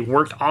everybody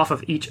worked off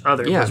of each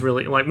other was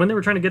really, when they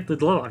were trying to get the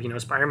glove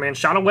off, Spider-Man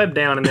shot a web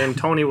down, and then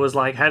Tony was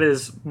had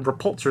his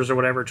repulsors or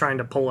whatever trying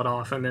to pull it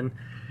off, and then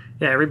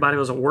everybody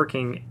was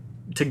working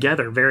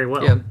together very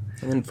well. Yeah,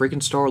 and then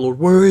freaking Star-Lord,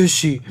 where is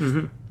she?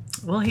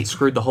 Well, he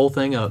screwed the whole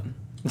thing up.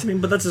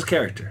 But that's his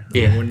character.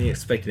 Yeah. When you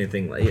expect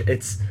anything,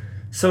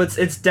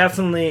 it's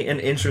definitely an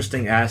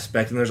interesting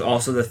aspect, and there's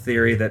also the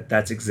theory that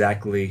that's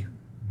exactly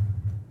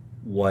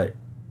what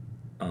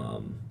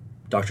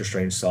Doctor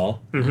Strange saw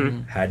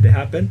had to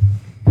happen.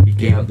 He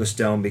gave up the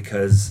stone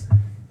because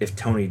if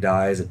Tony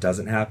dies, it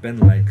doesn't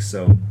happen.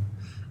 So.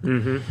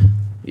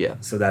 Yeah.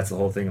 So that's the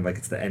whole thing of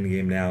it's the end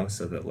game now.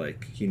 So that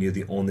he knew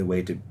the only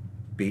way to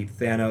beat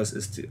Thanos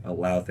is to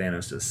allow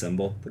Thanos to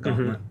assemble the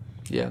gauntlet.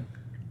 Yeah.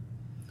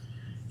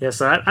 Yeah,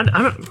 so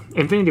I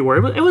Infinity War,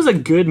 it was a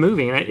good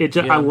movie, and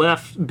I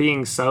left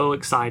being so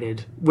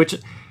excited, which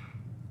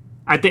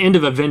at the end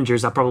of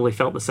Avengers, I probably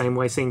felt the same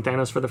way seeing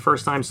Thanos for the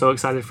first time. So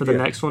excited for the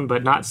next one,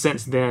 but not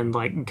since then.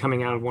 Like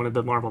coming out of one of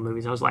the Marvel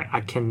movies, I was like,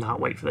 I cannot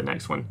wait for the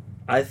next one.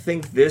 I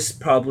think this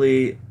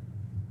probably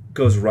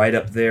goes right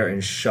up there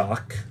in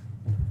shock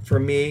for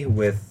me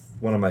with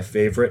one of my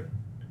favorite,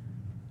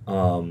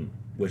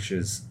 which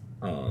is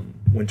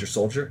Winter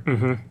Soldier,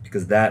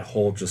 because that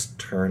whole just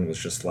turn was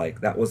just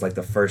like, that was like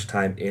the first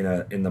time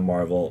in the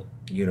Marvel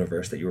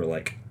universe that you were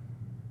like,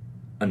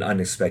 an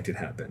unexpected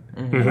happened.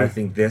 And I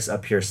think this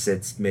up here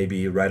sits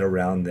maybe right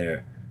around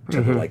there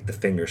to like the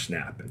finger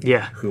snap and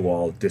who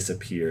all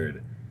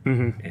disappeared.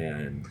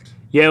 And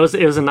yeah, it was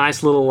a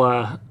nice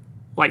little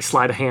like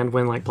sleight of hand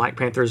when like Black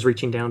Panther is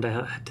reaching down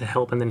to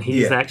help, and then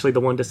he's actually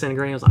the one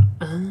disintegrating. I was like,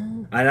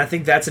 and I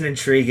think that's an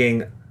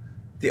intriguing.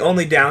 The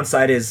only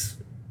downside is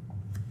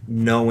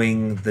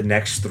knowing the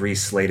next 3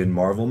 slated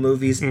Marvel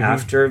movies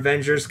after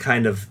Avengers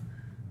kind of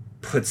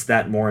puts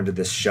that more into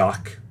this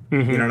shock.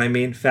 You know what I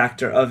mean?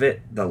 Factor of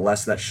it, the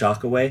less that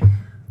shock away,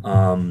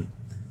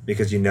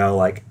 because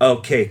like,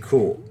 okay,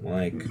 cool,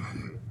 like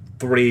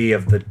 3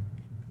 of the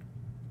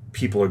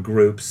people or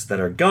groups that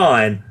are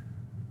gone,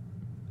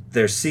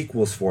 there's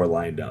sequels for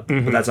lined up.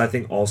 But that's, I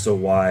think, also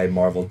why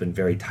Marvel's been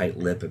very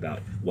tight-lipped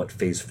about what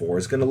Phase 4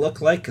 is going to look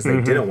like, because they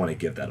didn't want to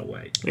give that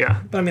away.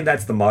 Yeah. But, I mean,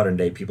 that's the modern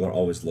day. People are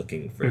always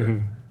looking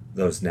for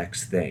those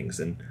next things.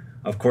 And,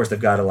 of course,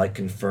 they've got to, like,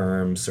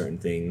 confirm certain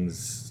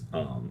things.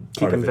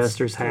 Keep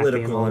investors happy.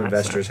 Political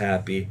investors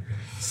happy.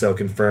 So,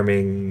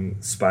 confirming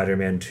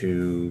Spider-Man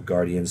 2,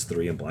 Guardians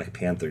 3, and Black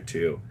Panther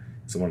 2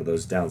 is one of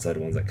those downside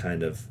ones that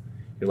kind of,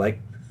 you're like,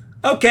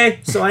 okay,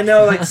 so I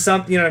know, like,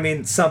 you know what I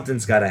mean?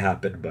 Something's got to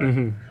happen, but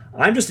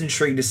I'm just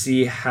intrigued to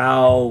see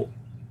how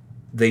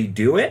they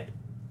do it,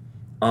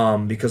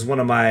 because one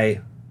of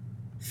my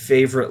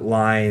favorite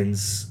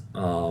lines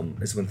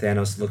is when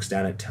Thanos looks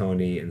down at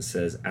Tony and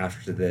says,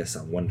 after this,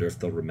 I wonder if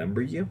they'll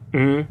remember you.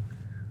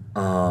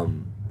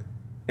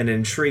 And it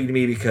intrigued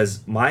me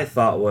because my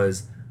thought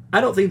was,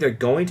 I don't think they're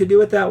going to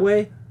do it that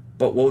way,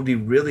 but what would be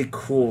really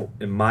cool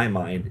in my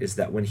mind is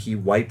that when he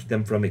wiped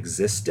them from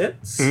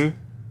existence...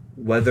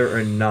 whether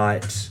or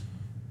not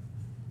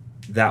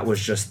that was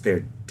just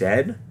they're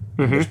dead,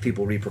 there's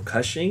people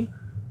repercussioning,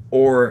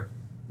 or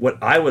what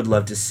I would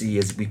love to see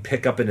is we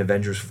pick up in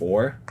Avengers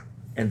 4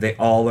 and they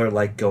all are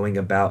like going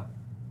about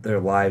their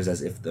lives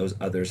as if those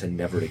others had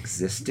never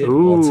existed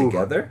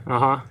altogether.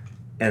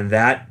 And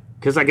that...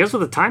 Because I guess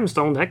with the Time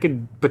Stone, that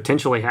could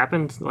potentially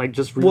happen, like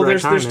just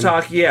rewrite there's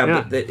talk,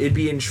 but it'd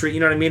be intriguing, you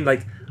know what I mean?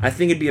 Like, I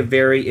think it'd be a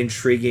very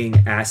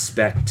intriguing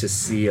aspect to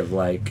see of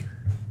like,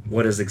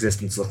 what does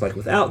existence look like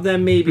without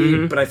them,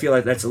 maybe? But I feel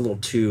like that's a little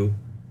too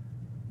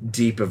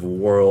deep of a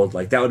world.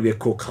 Like, that would be a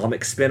cool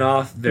comic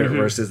spin-off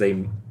versus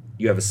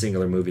you have a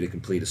singular movie to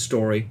complete a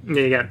story.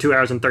 Yeah, you got 2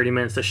 hours and 30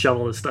 minutes to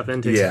shovel this stuff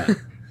into. Yeah.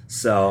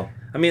 So,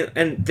 I mean,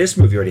 and this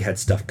movie already had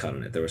stuff cut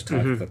on it. There was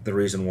talk that the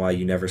reason why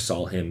you never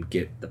saw him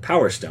get the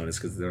Power Stone is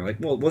because they're like,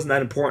 well, it wasn't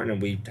that important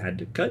and we had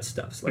to cut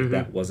stuff. So, like,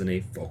 that wasn't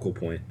a focal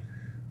point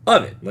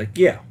of it. Like,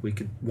 yeah, we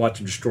could watch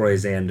him destroy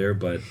Xander,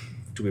 but...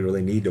 do we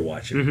really need to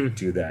watch him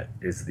do that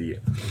is the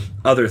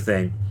other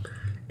thing.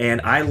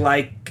 And I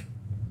like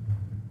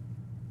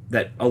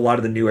that a lot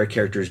of the newer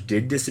characters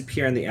did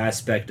disappear in the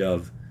aspect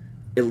of,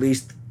 at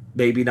least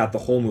maybe not the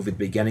whole movie, the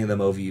beginning of the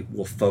movie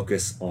will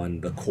focus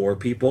on the core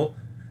people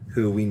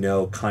who we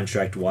know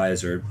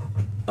contract-wise are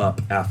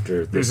up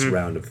after this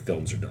round of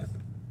films are done.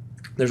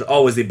 There's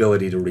always the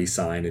ability to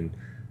re-sign in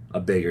a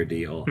bigger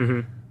deal.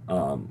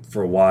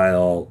 For a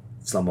while...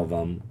 some of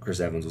them, Chris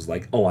Evans was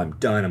like, oh, I'm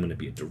done. I'm going to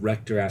be a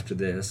director after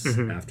this,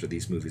 after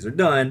these movies are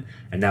done.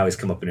 And now he's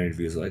come up in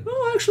interviews like,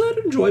 oh, actually,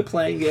 I'd enjoy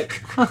playing it.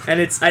 And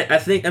I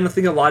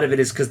think a lot of it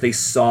is because they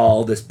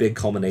saw this big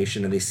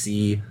culmination and they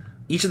see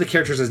each of the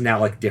characters is now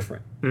like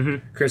different.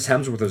 Chris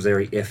Hemsworth was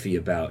very iffy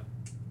about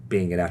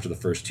being in after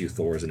the first 2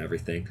 Thors and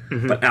everything.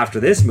 But after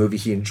this movie,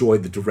 he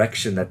enjoyed the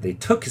direction that they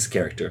took his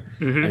character.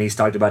 And he's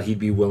talked about he'd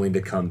be willing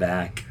to come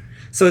back.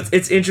 So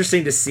it's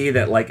interesting to see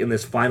that like in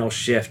this final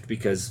shift,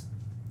 because...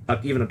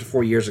 even up to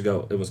 4 years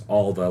ago, it was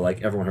all the,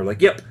 like, everyone heard,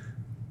 like, yep,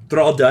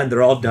 they're all done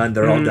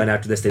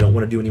after this. They don't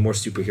want to do any more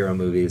superhero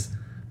movies.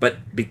 But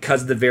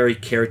because of the very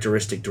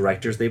characteristic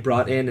directors they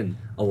brought in and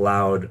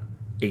allowed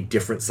a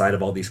different side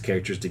of all these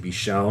characters to be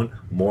shown,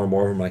 more and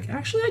more of them like,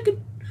 actually, I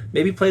could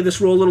maybe play this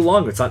role a little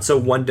longer. It's not so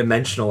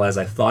one-dimensional as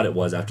I thought it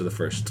was after the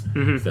first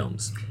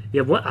films.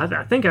 Yeah,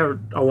 I think I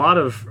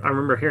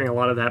remember hearing a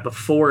lot of that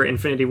before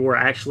Infinity War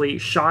actually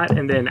shot,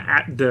 and then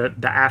at the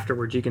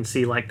afterwards you can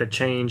see like the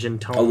change in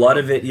tone. A lot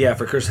of it,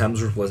 for Chris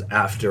Hemsworth was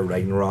after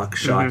Ragnarok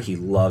shot. He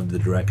loved the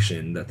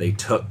direction that they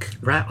took.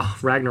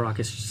 Ragnarok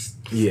is just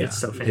it's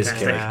so fantastic. His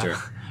character.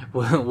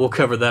 We'll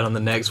cover that on the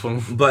next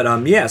one. But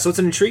so it's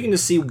intriguing to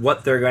see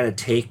what they're going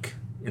to take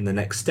in the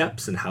next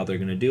steps and how they're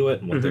going to do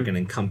it and what they're going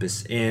to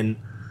encompass in.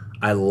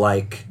 I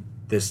like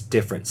this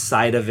different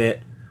side of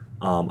it.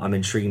 I'm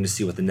intrigued to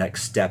see what the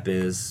next step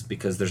is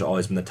because there's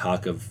always been the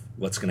talk of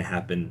what's going to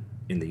happen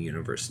in the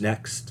universe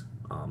next.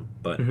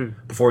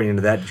 But before we get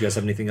into that, do you guys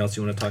have anything else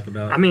you want to talk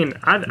about? I mean,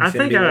 I think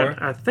Infinity War?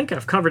 I think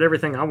I've covered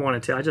everything I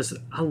wanted to.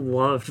 I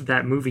loved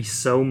that movie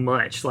so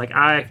much. Like,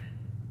 I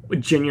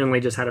genuinely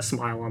just had a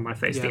smile on my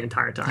face the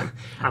entire time.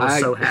 I was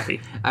so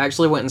happy. I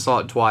actually went and saw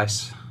it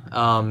twice.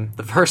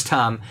 The first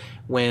time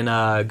when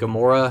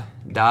Gamora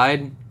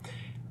died,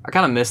 I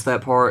kind of missed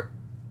that part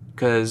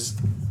because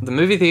the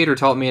movie theater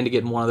taught me into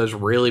getting one of those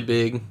really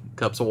big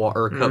cups of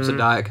water or cups of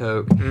Diet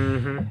Coke,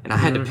 and I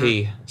had to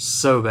pee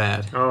so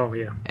bad. Oh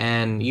yeah.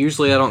 And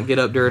usually I don't get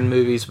up during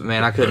movies, but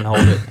man, I couldn't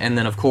hold it. And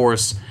then of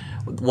course,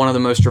 one of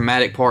the most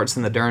dramatic parts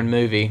in the darn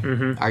movie,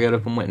 I got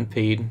up and went and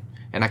peed,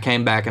 and I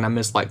came back and I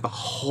missed like the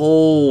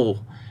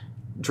whole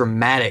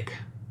dramatic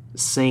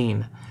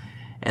scene.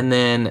 And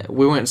then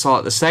we went and saw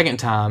it the second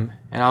time,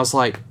 and I was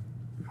like,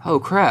 oh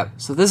crap,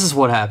 so this is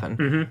what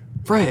happened.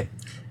 Fred.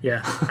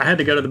 Yeah, I had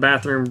to go to the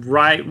bathroom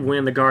right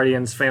when the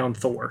Guardians found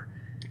Thor.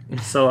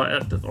 So,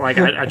 like,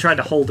 I tried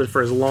to hold it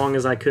for as long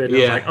as I could. And I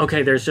was like,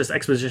 okay, there's just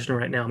exposition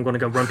right now. I'm going to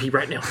go run pee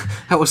right now.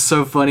 That was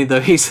so funny,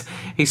 though. He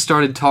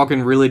started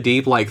talking really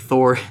deep like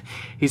Thor.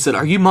 He said,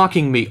 are you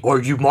mocking me? Or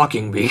are you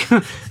mocking me?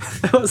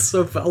 That was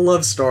so fun. I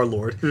love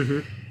Star-Lord.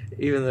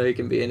 Even though he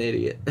can be an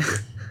idiot.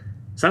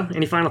 So,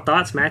 any final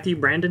thoughts, Matthew,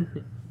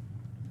 Brandon?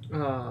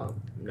 No.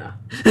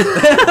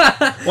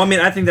 Well, I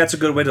mean, I think that's a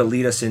good way to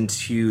lead us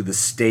into the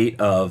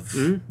state of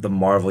the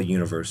Marvel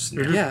Universe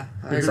now. Yeah,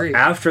 I agree. So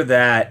after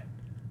that,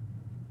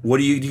 do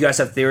you guys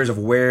have theories of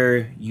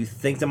where you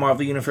think the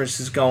Marvel Universe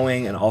is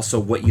going, and also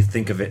what you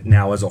think of it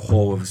now as a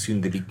whole,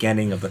 assuming the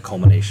beginning of the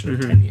culmination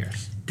of 10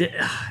 years?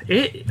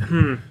 I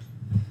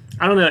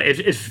don't know.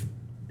 If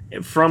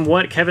from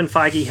what Kevin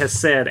Feige has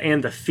said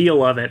and the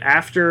feel of it,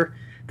 after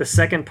the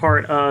second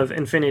part of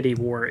Infinity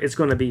War, it's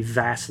going to be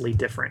vastly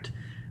different.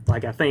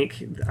 Like, I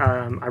think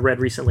I read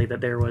recently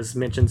that there was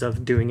mentions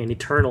of doing an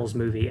Eternals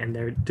movie, and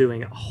they're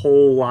doing a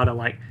whole lot of,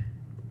 like,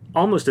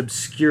 almost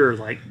obscure,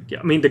 like,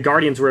 I mean, the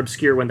Guardians were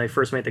obscure when they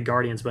first made the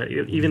Guardians, but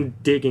even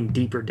digging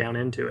deeper down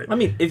into it. I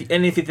mean,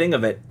 if you think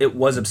of it, it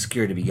was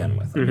obscure to begin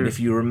with. I mean, if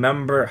you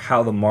remember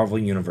how the Marvel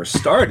Universe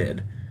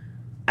started,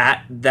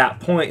 at that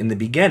point in the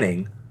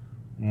beginning,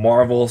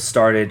 Marvel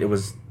started, it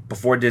was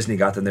before Disney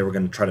got them, they were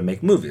going to try to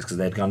make movies, because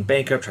they had gone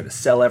bankrupt, tried to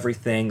sell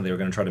everything, they were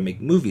going to try to make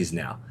movies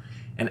now.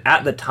 And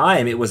at the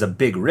time, it was a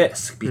big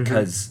risk,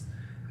 because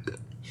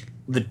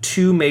the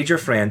two major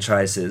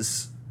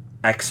franchises,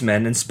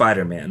 X-Men and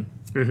Spider-Man,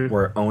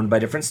 were owned by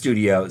different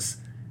studios.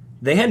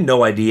 They had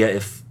no idea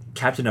if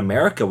Captain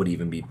America would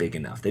even be big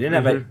enough. They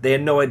didn't have. They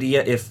had no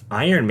idea if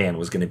Iron Man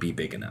was going to be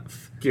big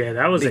enough. Yeah,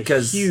 that was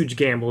a huge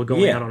gamble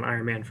going out on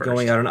Iron Man first.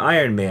 Going out on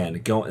Iron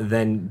Man,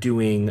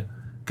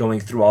 going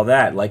through all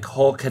that. Like,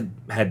 Hulk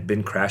had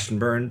been crashed and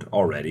burned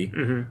already,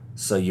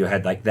 so you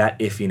had like that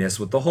iffiness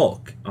with the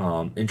Hulk.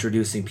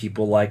 Introducing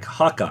people like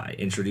Hawkeye,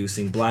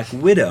 introducing Black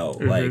Widow,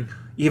 like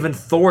even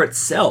Thor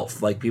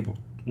itself. Like, people,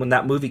 when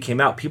that movie came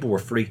out, people were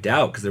freaked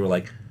out because they were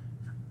like,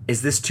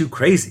 is this too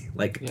crazy?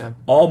 Like,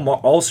 all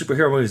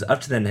superhero movies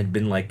up to then had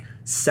been like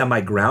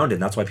semi-grounded,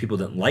 and that's why people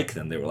didn't like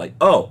them. They were like,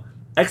 oh,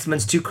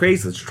 X-Men's too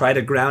crazy, let's try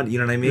to ground, you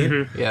know what I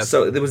mean? Yeah.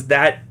 So there was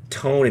that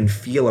tone and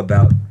feel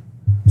about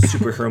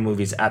superhero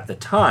movies at the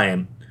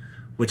time,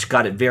 which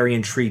got it very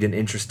intrigued and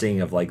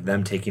interesting of like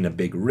them taking a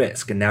big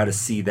risk. And now to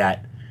see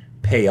that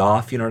pay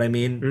off, you know what I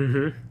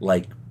mean?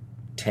 Like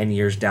 10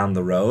 years down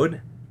the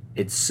road,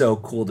 it's so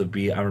cool to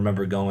be. I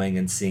remember going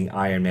and seeing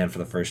Iron Man for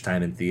the first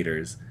time in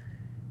theaters,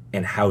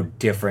 and how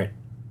different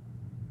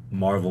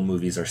Marvel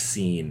movies are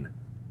seen.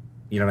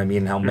 You know what I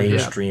mean? How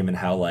mainstream and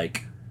how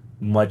like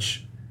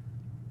much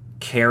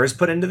care is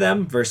put into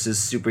them versus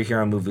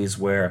superhero movies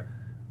where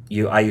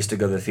I used to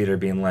go to the theater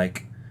being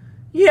like,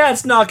 yeah,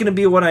 it's not going to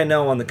be what I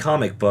know on the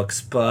comic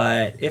books,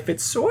 but if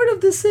it's sort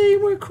of the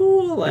same, we're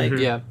cool. Like,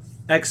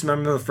 X-Men,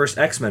 remember the first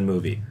X-Men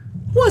movie?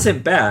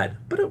 Wasn't bad,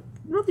 but it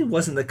really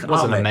wasn't the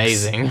comics. Wasn't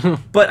amazing.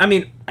 But, I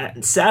mean,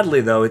 sadly,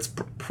 though, it's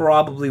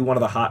probably one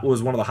of the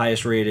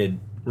highest rated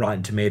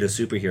Rotten Tomatoes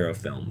superhero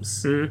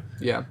films.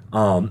 Yeah.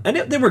 And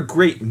they were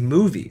great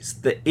movies.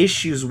 The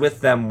issues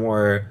with them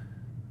were,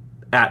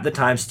 at the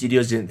time,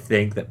 studios didn't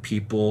think that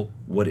people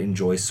would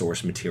enjoy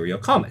source material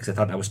comics. They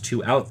thought that was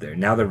too out there.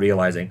 Now they're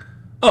realizing,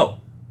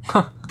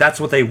 that's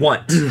what they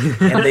want.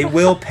 And they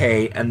will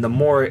pay, and the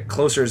more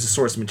closer is the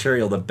source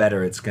material, the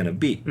better it's going to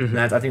be. And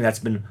I think that's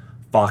been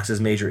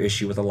Fox's major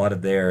issue with a lot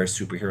of their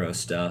superhero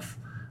stuff.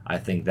 I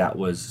think that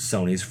was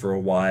Sony's for a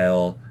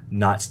while,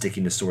 not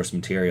sticking to source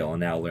material and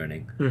now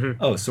learning,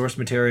 source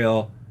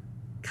material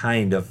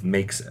kind of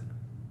makes it.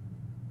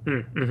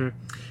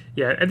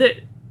 Yeah,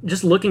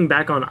 just looking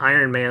back on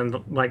Iron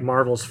Man, like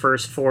Marvel's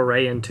first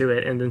foray into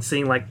it, and then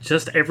seeing like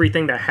just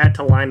everything that had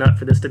to line up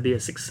for this to be a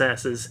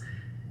success is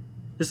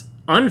just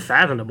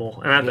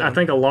unfathomable. And I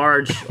think a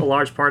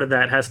large part of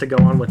that has to go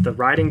on with the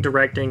writing,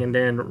 directing, and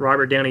then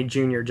Robert Downey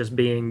Jr. just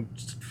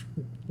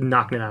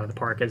knocking it out of the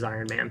park as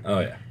Iron Man.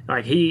 Oh yeah,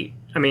 like he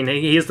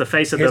is the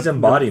face of his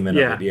embodiment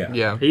of it.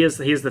 Yeah. He is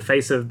the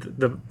face of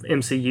the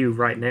MCU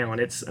right now,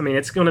 and it's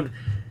going to.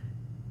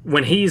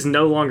 when he's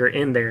no longer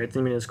in there, it's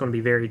going to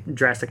be very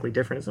drastically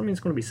different. I mean, it's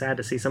going to be sad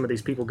to see some of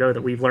these people go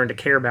that we've learned to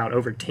care about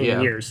over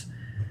 10 years.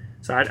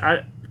 So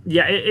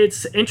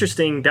it's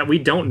interesting that we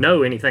don't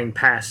know anything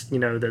past,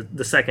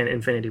 the second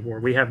Infinity War.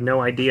 We have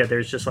no idea.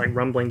 There's just like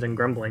rumblings and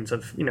grumblings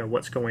of,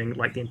 what's going,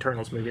 like the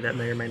Eternals movie that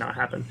may or may not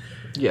happen.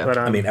 Yeah. But,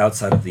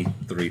 outside of the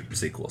 3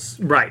 sequels.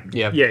 Right.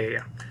 Yeah.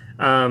 Yeah.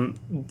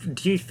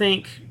 Do you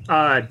think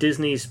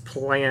Disney's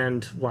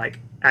planned, like,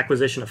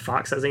 acquisition of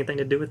Fox has anything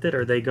to do with it?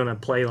 Are they going to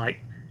play, like,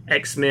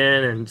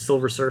 X-Men and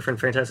Silver Surfer and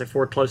Fantastic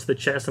Four close to the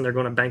chest and they're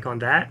going to bank on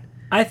that?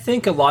 I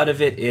think a lot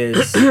of it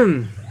is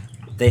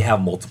they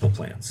have multiple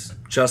plans.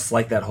 Just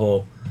like that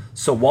whole...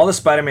 So while the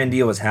Spider-Man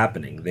deal was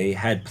happening, they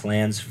had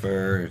plans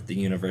for the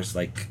universe.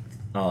 Like,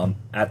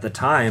 at the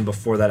time,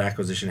 before that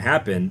acquisition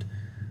happened,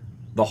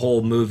 the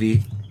whole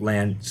movie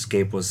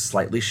landscape was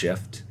slightly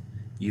shift.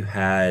 You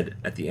had,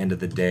 at the end of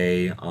the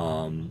day,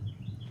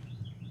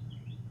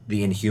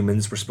 the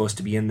Inhumans were supposed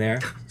to be in there.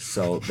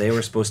 So they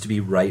were supposed to be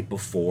right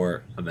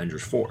before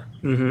Avengers 4,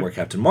 where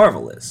Captain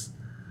Marvel is.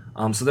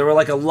 So there were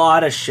like a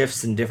lot of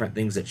shifts and different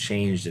things that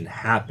changed and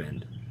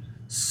happened.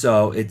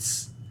 So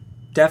it's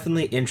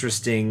definitely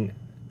interesting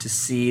to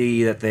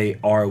see that they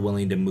are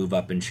willing to move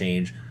up and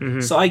change.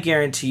 So I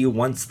guarantee you,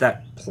 once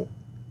there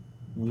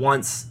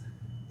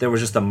was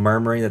just a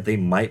murmuring that they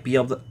might be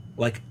able to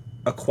like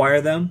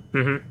acquire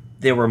them,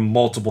 there were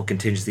multiple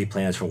contingency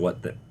plans for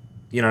what the,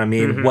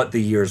 what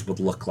the years would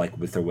look like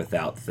with or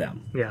without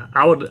them. Yeah,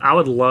 I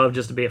would love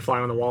just to be a fly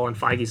on the wall in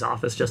Feige's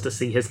office just to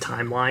see his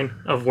timeline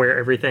of where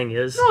everything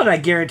is. No, and I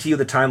guarantee you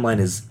the timeline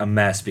is a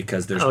mess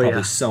because there's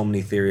probably so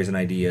many theories and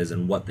ideas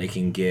and what they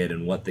can get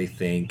and what they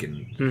think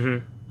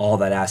and all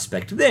that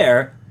aspect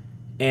there.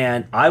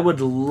 And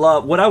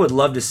what I would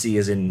love to see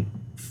is in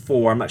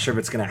 4, I'm not sure if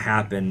it's going to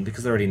happen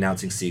because they're already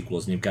announcing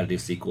sequels and you've got to do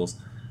sequels,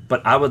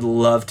 but I would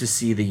love to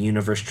see the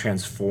universe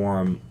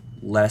transform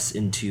less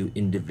into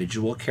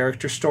individual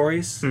character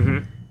stories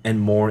and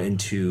more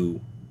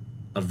into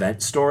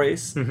event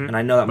stories. And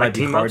I know that might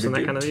be hard to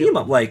do. Team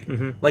up, like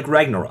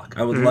Ragnarok.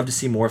 I would love to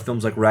see more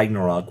films like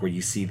Ragnarok where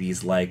you see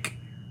these like,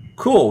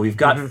 cool, we've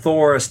got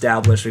Thor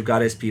established, we've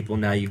got his people,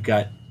 now you've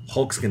got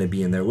Hulk's going to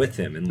be in there with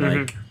him. And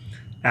like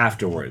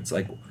afterwards,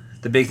 like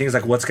the big thing is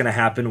like what's going to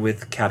happen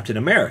with Captain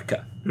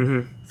America.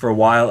 For a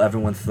while,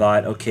 everyone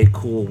thought, okay,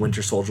 cool,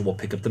 Winter Soldier will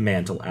pick up the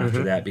mantle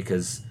after that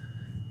because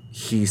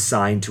he's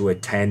signed to a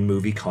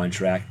 10-movie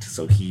contract,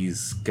 so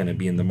he's going to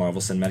be in the Marvel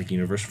Cinematic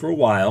Universe for a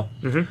while.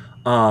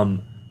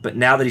 But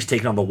now that he's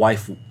taken on the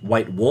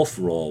White Wolf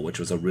role, which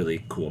was a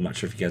really cool... I'm not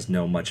sure if you guys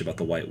know much about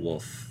the White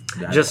Wolf.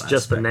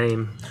 Just the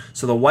name.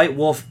 So the White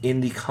Wolf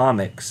in the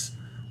comics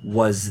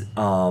was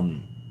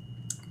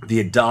the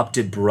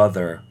adopted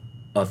brother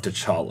of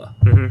T'Challa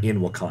in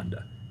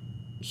Wakanda.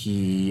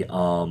 He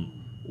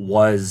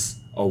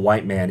was a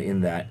white man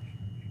in that,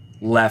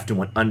 left and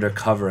went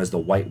undercover as the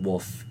White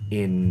Wolf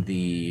in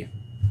the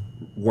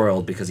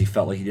world because he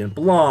felt like he didn't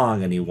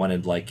belong and he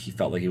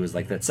felt like he was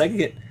like that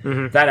segregate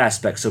that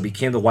aspect, so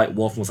became the White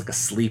Wolf and was like a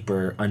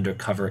sleeper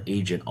undercover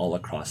agent all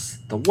across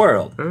the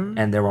world.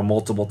 And there were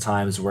multiple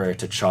times where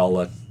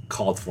T'Challa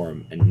called for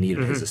him and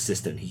needed his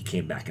assistance. He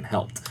came back and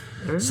helped.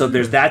 So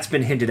that's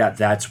been hinted at.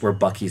 That's where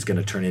Bucky's going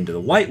to turn into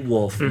the White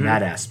Wolf in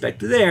that aspect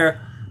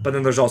there. But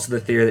then there's also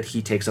the theory that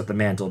he takes up the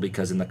mantle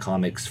because in the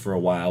comics for a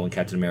while when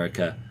Captain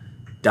America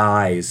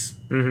dies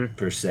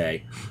per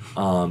se,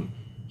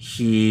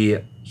 he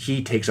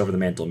takes over the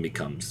mantle and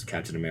becomes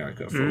Captain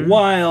America for a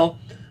while.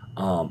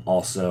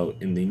 Also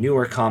in the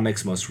newer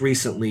comics, most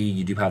recently,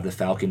 you do have the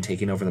Falcon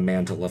taking over the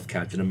mantle of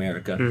Captain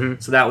America.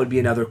 So that would be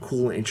another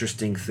cool,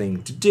 interesting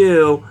thing to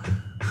do.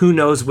 Who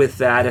knows with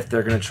that if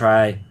they're going to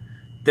try...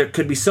 There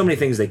could be so many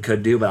things they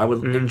could do, but I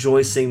would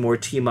enjoy seeing more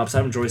team-ups. I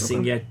enjoy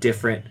seeing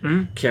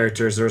different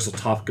characters. There's a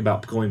talk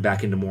about going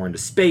back into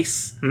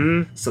space.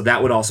 So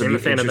that would also be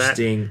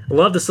interesting. I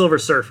love the Silver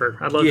Surfer.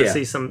 I'd love to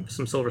see some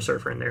Silver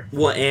Surfer in there.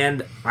 Well,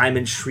 and I'm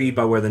intrigued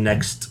by where the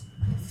next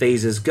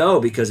phases go,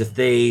 because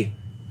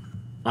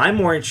I'm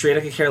more intrigued.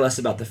 I could care less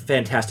about the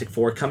Fantastic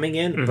Four coming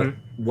in, but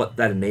what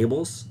that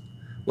enables.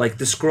 Like,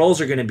 the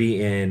Skrulls are going to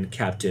be in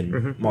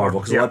Captain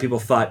Marvel, because a lot of people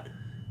thought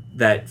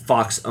that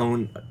Fox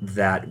owned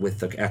that with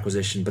the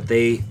acquisition, but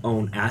they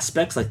own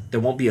aspects. Like, there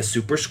won't be a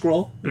Super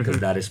Skrull, because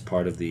that is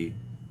part of the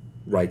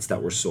rights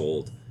that were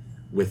sold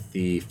with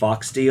the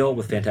Fox deal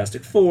with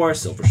Fantastic Four,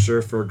 Silver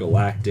Surfer,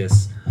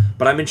 Galactus.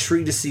 But I'm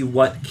intrigued to see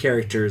what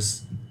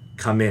characters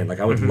come in. Like,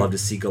 I would love to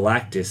see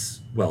Galactus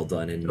well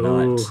done and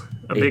not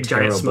a big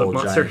giant smoke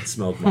monster.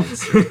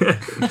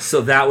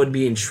 So that would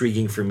be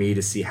intriguing for me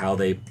to see how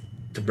to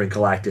bring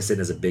Galactus in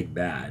as a big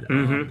bad.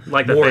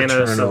 Like the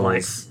Thanos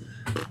Eternals.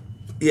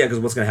 Yeah, because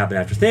what's going to happen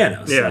after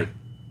Thanos? Yeah. Like,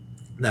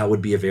 that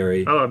would be a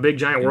big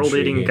giant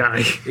world-eating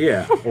guy.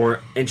 Yeah,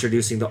 or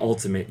introducing the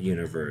Ultimate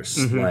Universe.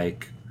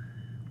 Like,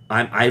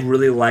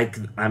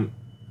 I'm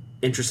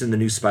interested in the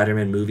new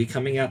Spider-Man movie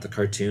coming out, the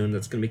cartoon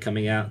that's going to be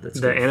coming out.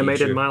 That's the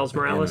animated Miles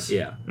Morales?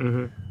 Yeah.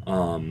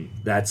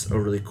 That's a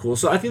really cool.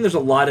 So I think there's a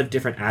lot of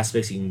different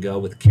aspects you can go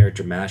with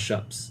character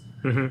mashups.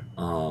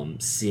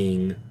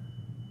 Seeing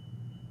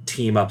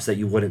team ups that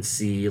you wouldn't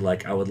see.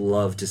 Like, I would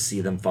love to see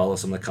them follow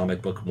some of the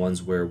comic book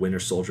ones where Winter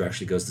Soldier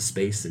actually goes to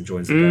space and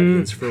joins the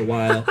Guardians for a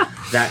while.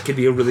 That could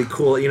be a really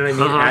cool, you know what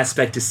I mean,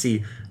 aspect to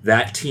see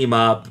that team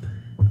up.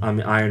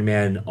 Iron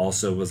Man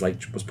also was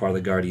part of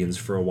the Guardians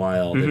for a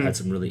while. They had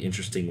some really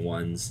interesting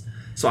ones.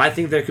 So I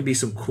think there could be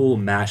some cool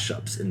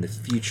mashups in the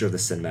future of the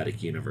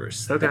cinematic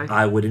universe that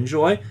I would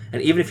enjoy.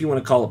 And even if you want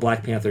to call it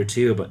Black Panther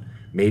 2, but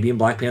maybe in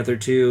Black Panther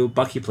 2,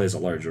 Bucky plays a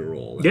larger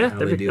role. Yeah,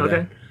 that'd be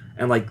okay.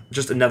 And like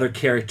just another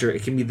character,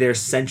 it can be their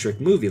centric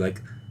movie.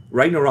 Like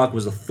Ragnarok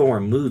was a Thor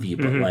movie,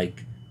 but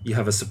like you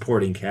have a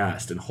supporting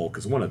cast, and Hulk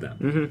is one of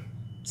them.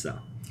 So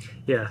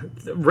yeah,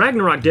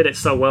 Ragnarok did it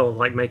so well, of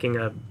like making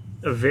a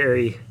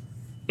very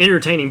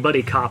entertaining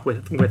buddy cop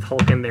with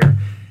Hulk in there.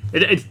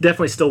 It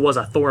definitely still was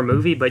a Thor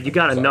movie, but you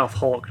got enough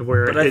Hulk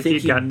where it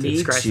got to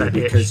scratch that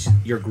itch. Because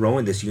you're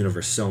growing this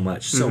universe so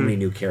much, so many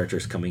new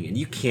characters coming in.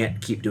 You can't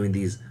keep doing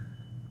these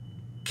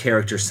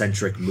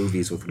character-centric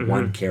movies with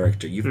one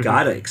character. You've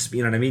got to,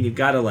 you know what I mean? You've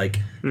got to like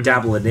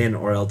dabble it in,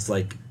 or else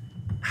like,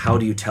 how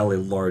do you tell a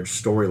large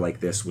story like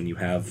this when you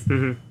have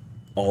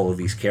all of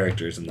these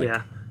characters and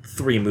like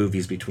 3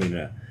 movies between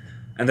it?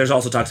 And there's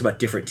also talks about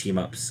different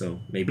team-ups, so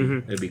maybe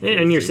it'd be cool.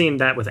 And you're seeing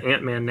that with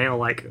Ant-Man now,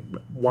 like,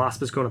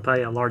 Wasp is going to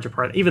play a larger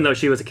part. Even though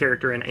she was a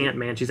character in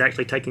Ant-Man, she's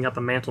actually taking up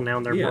a mantle now,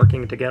 and they're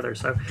working together.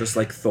 So just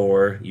like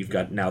Thor, you've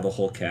got now the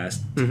whole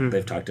cast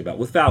they've talked about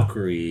with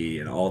Valkyrie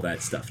and all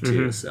that stuff,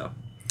 too, so...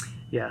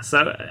 Yeah,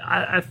 so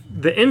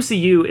the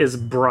MCU is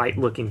bright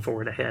looking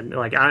forward ahead.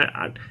 Like,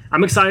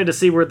 I'm excited to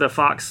see where the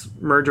Fox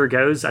merger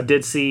goes. I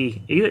did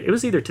see, it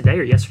was either today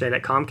or yesterday,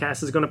 that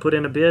Comcast is going to put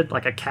in a bid,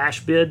 like a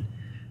cash bid,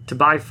 to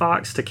buy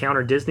Fox to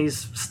counter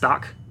Disney's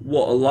stock.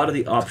 Well, a lot of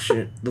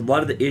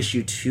the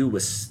issue too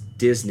with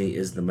Disney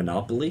is the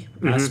monopoly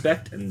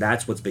aspect, and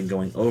that's what's been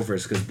going over,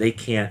 is because they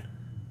can't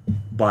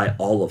buy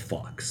all of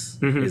Fox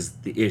is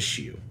the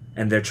issue,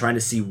 and they're trying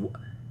to see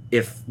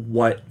if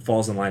what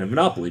falls in line of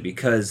monopoly,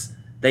 because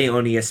they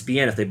own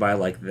ESPN. If they buy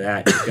like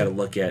that, you've got to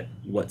look at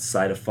what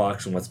side of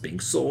Fox and what's being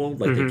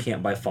sold. Like they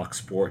can't buy Fox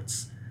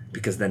Sports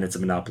because then it's a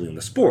monopoly in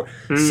the sport.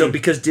 So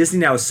because Disney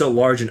now is so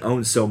large and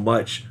owns so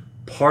much,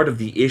 part of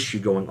the issue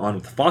going on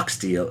with the Fox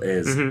deal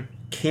is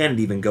can it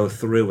even go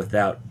through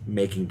without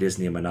making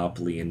Disney a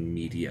monopoly in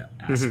media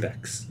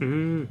aspects.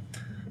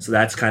 So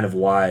that's kind of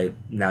why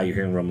now you're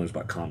hearing rumblings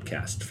about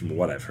Comcast, from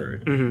what I've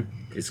heard,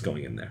 is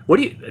going in there.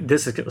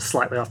 This is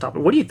slightly off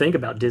topic. What do you think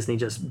about Disney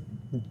just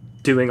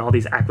doing all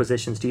these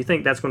acquisitions? Do you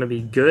think that's going to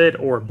be good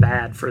or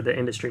bad for the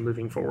industry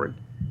moving forward?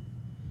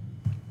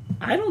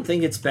 I don't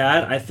think it's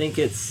bad. I think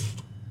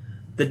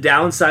the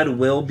downside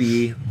will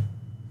be,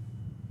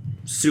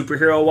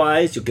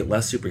 superhero-wise, you'll get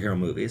less superhero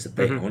movies if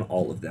they own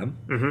all of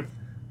them.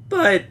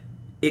 But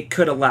it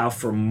could allow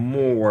for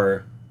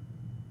more,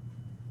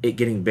 it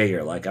getting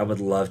bigger. Like, I would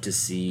love to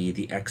see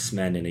the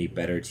X-Men in a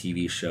better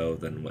TV show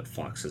than what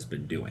Fox has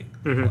been doing.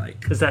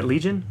 Like, is that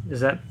Legion?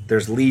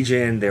 There's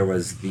Legion. There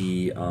was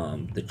the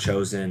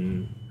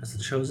Chosen. Is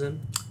it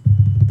Chosen?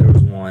 There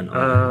was one.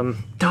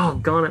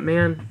 Doggone it,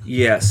 man.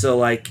 Yeah. So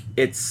like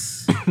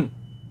it's.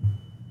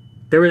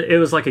 It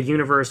was like a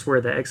universe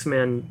where the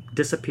X-Men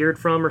disappeared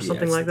from, or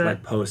something like that.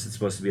 Like Post. It's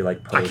supposed to be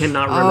like Post. I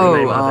cannot remember the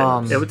name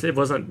of it. It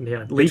wasn't.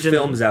 Yeah, Legion.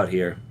 Films out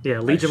here. Yeah,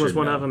 Legion was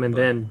one of them, and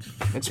then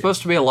it's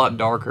supposed to be a lot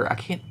darker. I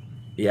can't.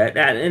 Yeah,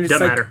 and it's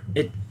doesn't like,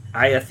 matter.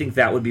 I think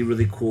that would be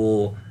really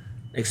cool,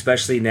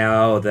 especially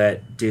now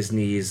that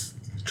Disney's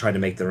trying to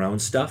make their own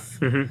stuff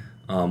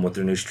with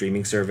their new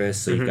streaming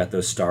service. So you've got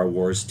those Star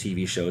Wars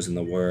TV shows in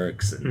the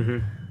works.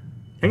 And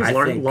I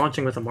think it's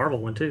launching with a Marvel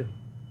one too.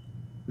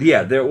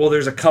 Yeah,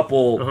 there's a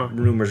couple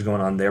rumors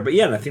going on there, but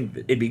yeah, and I think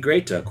it'd be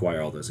great to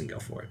acquire all those and go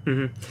for it.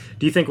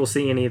 Do you think we'll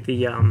see any of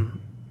the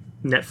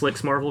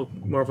Netflix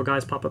Marvel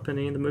guys pop up in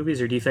any of the movies,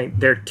 or do you think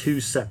they're too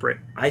separate?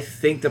 I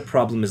think the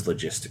problem is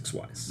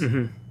logistics-wise.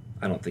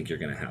 I don't think you're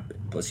going to happen.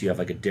 Plus, you have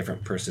like a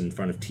different person in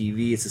front of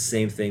TV. It's the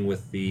same thing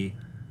with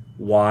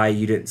why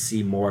you didn't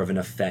see more of an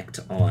effect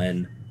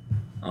on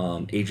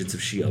Agents of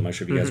S.H.I.E.L.D. I'm not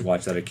sure if you guys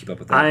watch that or keep up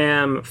with that. I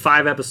am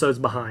 5 episodes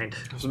behind.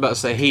 I was about to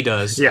say he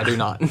does. Yeah. I do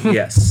not.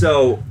 Yes.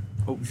 So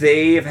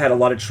they've had a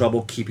lot of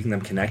trouble keeping them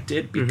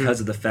connected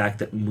because of the fact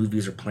that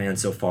movies are planned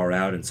so far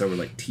out, and so were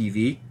like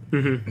TV.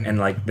 And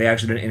like they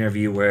actually did an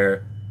interview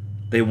where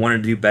they wanted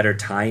to do better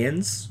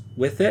tie-ins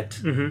with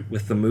it,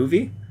 with the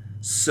movie.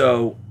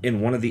 So in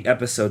one of the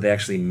episodes, they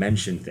actually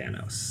mentioned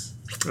Thanos.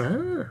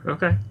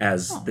 Okay.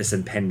 As this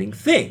impending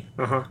thing.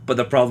 But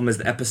the problem is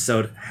the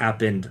episode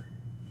happened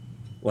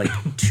like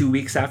 2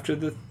 weeks after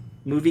the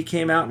movie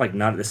came out, like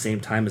not at the same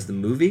time as the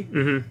movie,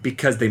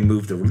 because they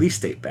moved the release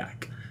date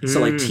back. So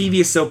like TV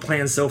is so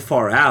planned so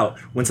far out,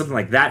 when something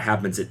like that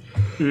happens,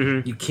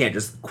 you can't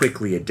just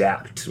quickly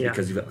adapt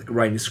because you've got like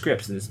writing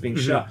scripts and it's being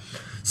shot.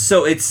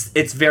 So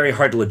it's very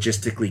hard to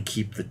logistically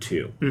keep the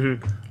two.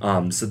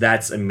 So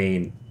that's a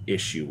main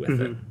issue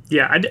with it.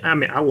 Yeah, I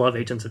mean, I love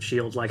Agents of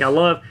S.H.I.E.L.D. Like, I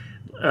love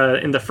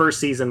in the first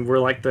season were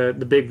like the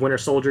big Winter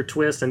Soldier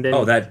twist, and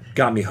then that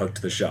got me hooked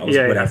to the show. I was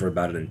whatever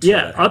about it until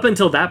that up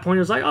until that point, it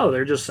was like, oh,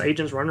 they're just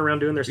agents running around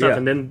doing their stuff,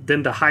 and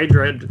then the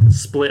Hydra had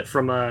split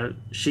from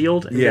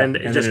Shield, and then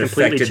it just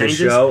completely changes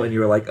the show, and you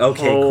were like,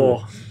 okay,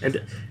 cool.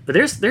 But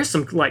there's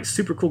some like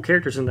super cool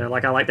characters in there.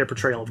 Like I like their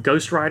portrayal of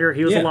Ghost Rider.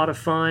 He was a lot of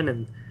fun,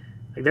 and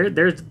like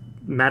there's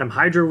Madam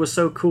Hydra was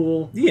so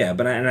cool. Yeah,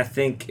 but I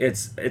think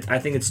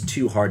it's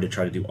too hard to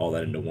try to do all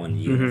that into one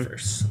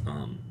universe.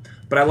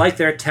 But I like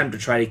their attempt to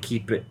try to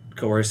keep it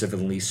coercive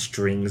and at least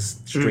string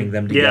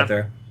them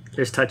together. Yeah.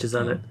 There's touches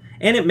of it,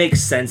 and it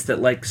makes sense that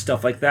like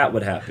stuff like that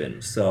would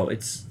happen. So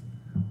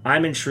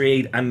I'm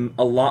intrigued. I'm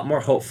a lot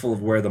more hopeful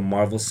of where the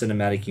Marvel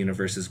Cinematic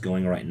Universe is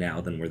going right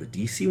now than where the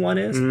DC one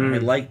is.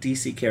 I like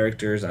DC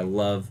characters. I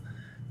love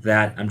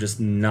that. I'm just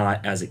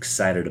not as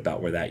excited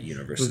about where that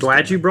universe is. I'm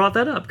glad you brought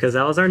that up, because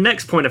that was our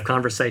next point of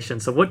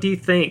conversation. So what do you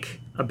think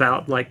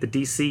about like the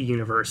DC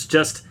universe?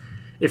 Just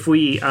if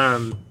we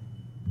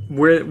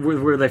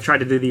where they've tried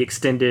to do the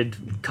extended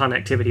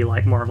connectivity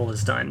like Marvel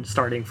has done,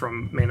 starting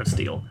from Man of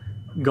Steel,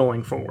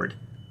 going forward.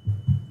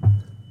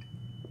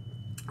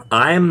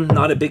 I'm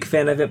not a big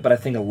fan of it, but I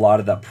think a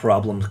lot of that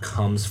problem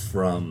comes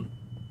from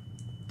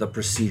the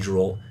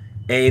procedural.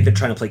 They're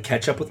trying to play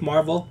catch up with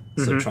Marvel,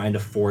 so trying to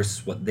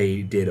force what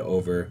they did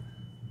over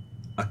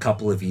a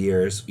couple of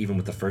years, even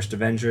with the first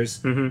Avengers,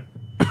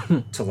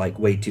 to like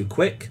way too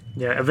quick.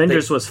 Yeah,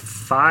 Avengers was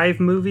 5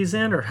 movies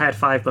in, or had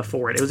 5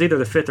 before it. It was either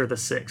the 5th or the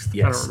 6th.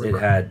 Yes, it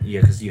had.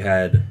 Yeah, because you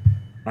had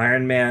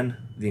Iron Man,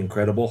 The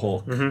Incredible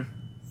Hulk,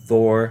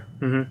 Thor,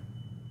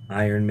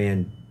 Iron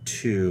Man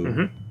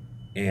 2,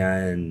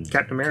 and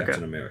Captain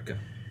America.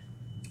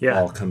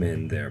 All come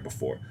in there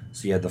before.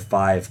 So you had the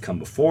 5 come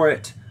before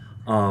it.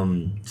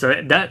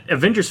 So that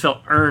Avengers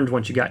felt earned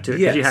once you got to it,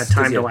 because you had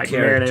time to like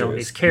marinate on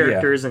these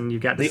characters, and you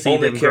got to see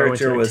them grow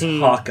into a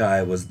team.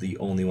 Hawkeye was the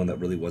only one that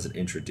really wasn't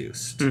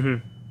introduced.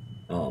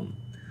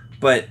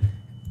 But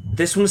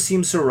this one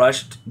seems so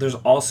rushed. There's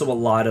also a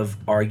lot of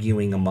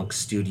arguing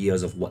amongst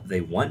studios of what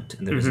they want,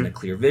 and there isn't a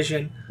clear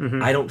vision.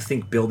 I don't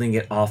think building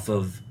it off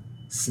of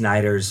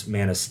Snyder's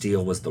Man of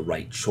Steel was the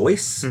right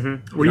choice.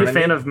 Were you a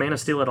fan of Man of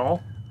Steel at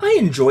all? I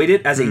enjoyed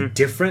it as a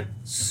different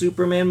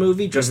Superman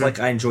movie, just like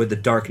I enjoyed The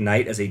Dark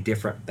Knight as a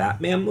different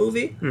Batman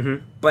movie.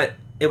 But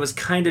it was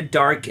kind of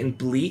dark and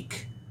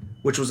bleak,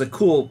 which was a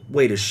cool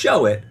way to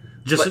show it.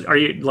 Are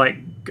you like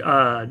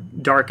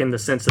dark in the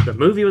sense that the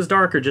movie was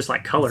dark, or just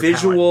like color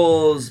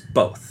visuals palette?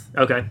 Both.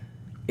 Okay.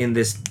 In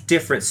this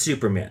different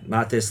Superman,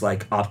 not this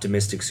like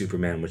optimistic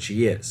Superman, which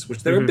he is,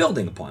 which they were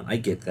building upon. I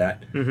get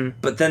that.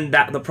 But then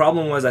the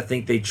problem was, I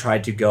think they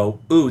tried to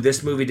go, ooh,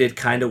 this movie did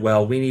kind of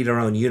well, we need our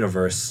own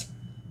universe.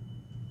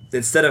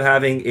 Instead of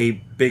having a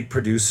big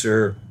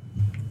producer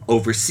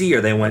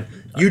overseer, they went,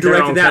 you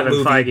directed that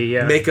movie,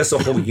 Feige, make us a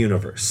whole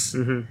universe.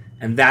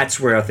 And that's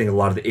where I think a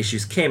lot of the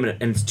issues came,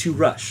 and it's too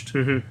rushed.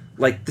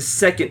 Like, the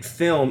second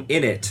film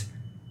in it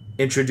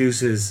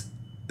introduces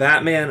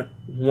Batman,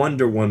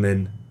 Wonder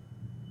Woman,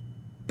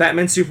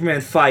 Batman,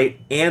 Superman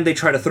fight, and they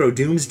try to throw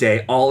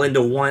Doomsday all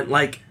into one.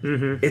 Like,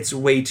 it's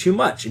way too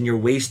much, and you're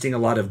wasting a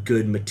lot of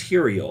good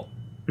material.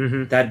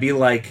 That'd be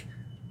like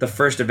the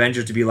first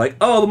Avengers to be like,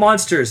 oh, the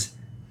monsters,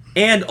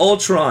 and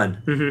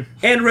Ultron,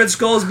 and Red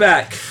Skull's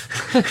back,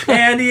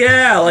 and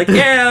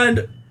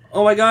and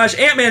oh my gosh,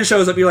 Ant-Man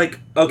shows up. You're like,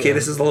 okay,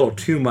 this is a little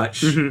too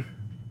much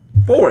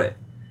for it.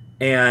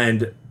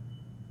 And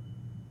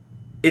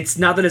it's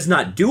not that it's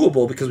not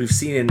doable, because we've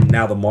seen in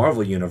now the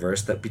Marvel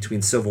Universe that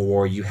between Civil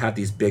War you have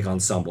these big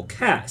ensemble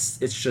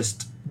casts. It's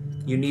just,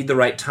 you need the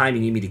right time.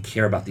 You need me to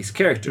care about these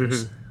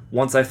characters.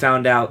 Once I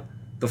found out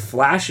the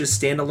Flash's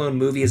standalone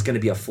movie is going to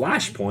be a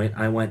Flashpoint,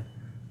 I went,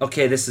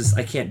 okay,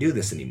 I can't do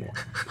this anymore.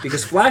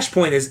 Because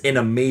Flashpoint is an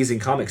amazing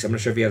comic. I'm not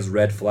sure if you guys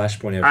read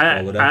Flashpoint.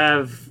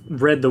 I've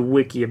read the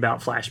wiki about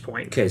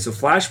Flashpoint. Okay, so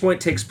Flashpoint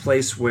takes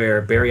place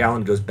where Barry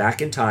Allen goes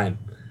back in time,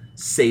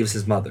 saves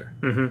his mother.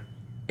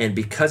 And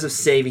because of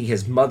saving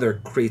his mother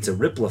creates a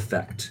ripple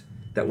effect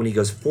that when he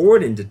goes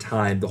forward into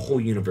time, the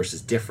whole universe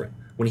is different.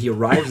 When he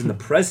arrives in the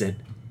present,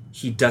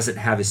 he doesn't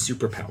have his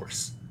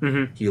superpowers.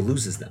 He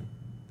loses them.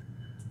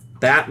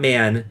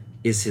 Batman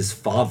is his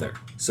father.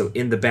 So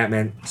in the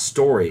Batman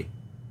story,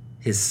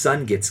 his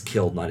son gets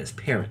killed, not his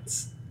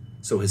parents.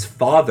 So his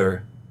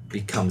father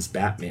becomes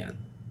Batman.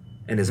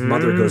 And his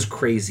mother goes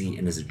crazy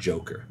and is a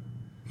Joker.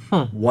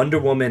 Wonder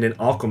Woman and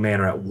Aquaman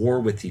are at war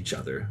with each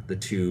other. They're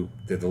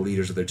the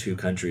leaders of their two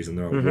countries, and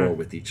they're at war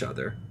with each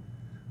other.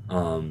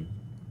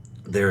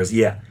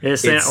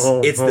 It's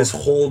this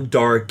whole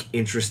dark,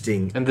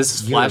 interesting. And this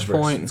is universe.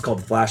 Flashpoint. It's called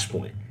the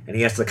Flashpoint, and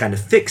he has to kind of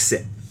fix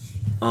it.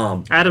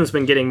 Adam's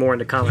been getting more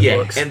into comic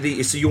books,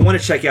 and so you want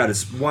to check out.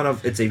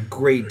 It's a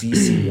great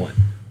DC one,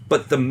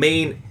 but the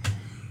main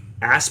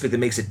aspect that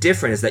makes it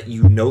different is that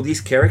you know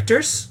these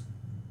characters,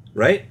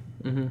 right?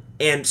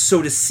 And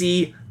so to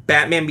see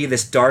Batman be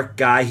this dark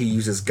guy who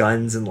uses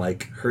guns and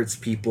like hurts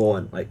people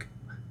and like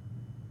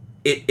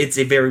it's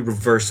a very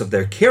reverse of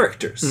their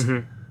characters.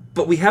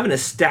 But we haven't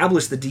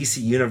established the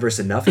DC universe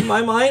enough in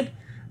my mind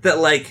that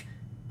like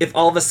if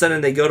all of a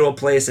sudden they go to a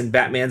place and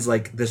Batman's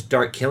like this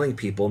dark killing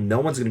people, no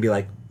one's going to be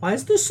like, why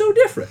is this so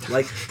different?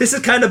 Like, this is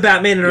kind of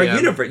Batman in our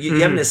universe. You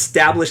haven't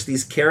established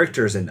these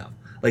characters enough.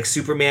 Like,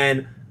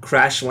 Superman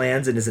crash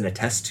lands and is in a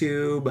test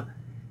tube,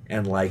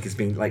 and like is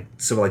being like,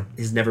 so like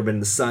he's never been in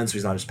the sun, so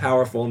he's not as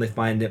powerful, and they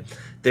find it.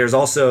 There's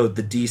also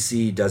the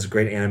DC does a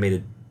great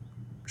animated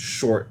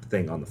short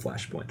thing on the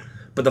Flashpoint,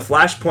 but the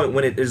Flashpoint,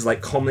 when it is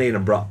like culminated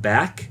and brought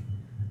back,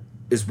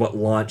 is what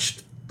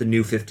launched the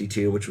New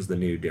 52, which was the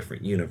new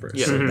different universe.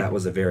 Yeah. So that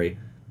was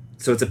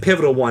so it's a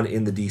pivotal one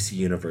in the DC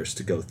universe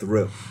to go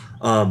through.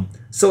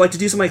 So like to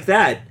do something like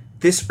that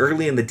this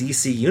early in the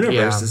DC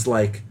universe is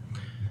like,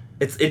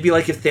 it'd be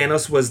like if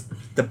Thanos was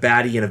the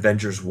baddie in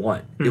Avengers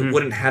 1. It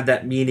wouldn't have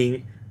that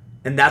meaning,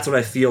 and that's what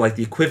I feel like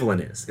the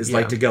equivalent is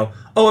like to go,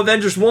 oh,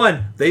 Avengers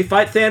 1, they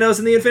fight Thanos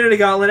in the Infinity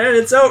Gauntlet, and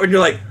it's over, and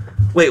you're like,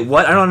 wait,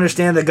 what? I don't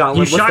understand the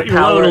gauntlet. You shot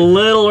your load a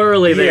little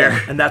early there.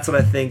 And that's what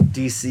I think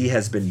DC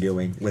has been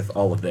doing with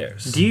all of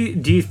theirs. Do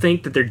you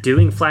think that they're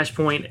doing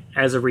Flashpoint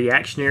as a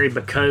reactionary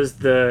because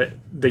the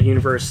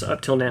universe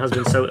up till now has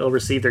been so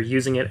ill-received, they're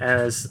using it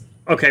as,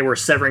 okay, we're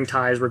severing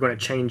ties, we're going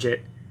to change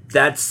it?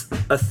 That's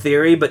a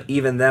theory, but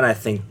even then I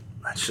think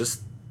that's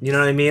just, you know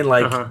what I mean?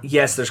 Like,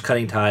 yes, there's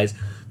cutting ties.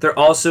 There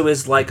also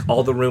is, like,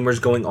 all the rumors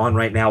going on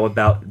right now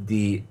about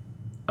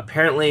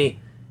apparently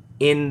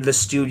in the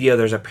studio,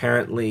 there's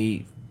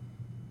apparently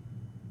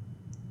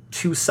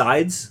two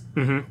sides.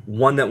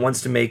 One that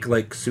wants to make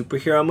like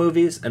superhero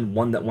movies, and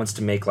one that wants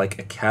to make like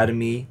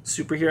Academy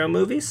superhero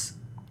movies.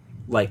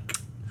 Like,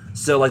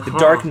 so like the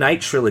Dark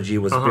Knight trilogy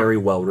was very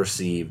well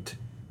received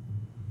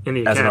in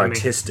the as Academy. an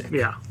artistic.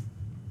 Yeah.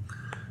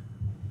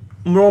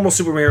 Normal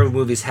superhero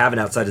movies haven't,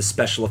 outside of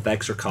special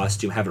effects or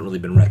costume, haven't really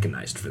been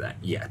recognized for that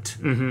yet.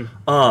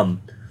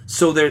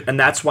 So there, and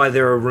that's why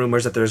there are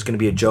rumors that there's going to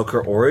be a Joker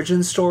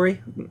origin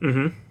story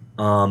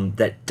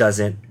that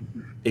doesn't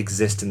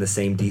exist in the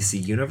same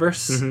DC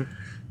universe.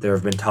 There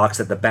have been talks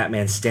that the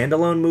Batman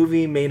standalone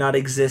movie may not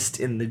exist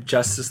in the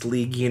Justice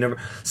League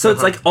universe. So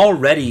it's like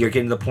already you're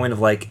getting to the point of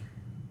like,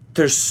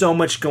 there's so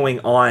much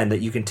going on that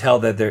you can tell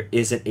that there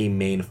isn't a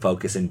main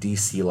focus in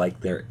DC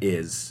like there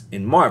is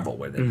in Marvel,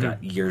 where they've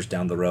got years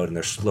down the road and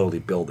they're slowly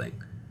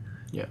building.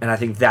 Yeah. And I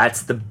think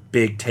that's the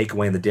big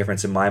takeaway and the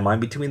difference in my mind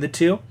between the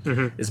two,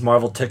 is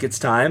Marvel took its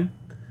time,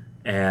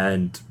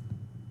 and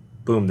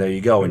boom, there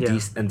you go. And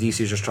DC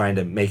is just trying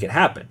to make it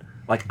happen.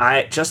 Like,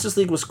 Justice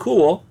League was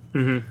cool,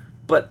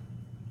 but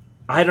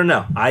I don't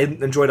know. I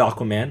enjoyed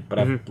Aquaman, but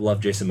I love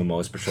Jason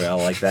Momoa's portrayal.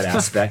 I like that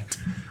aspect.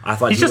 I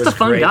thought he's just a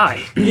fun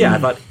guy. Yeah, I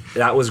thought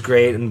that was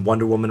great, and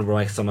Wonder Woman were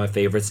like some of my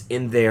favorites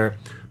in there,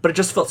 but it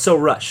just felt so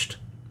rushed.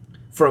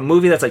 For a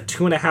movie that's like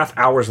 2.5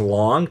 hours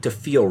long to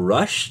feel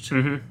rushed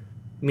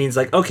means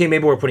like, okay,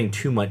 maybe we're putting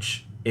too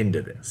much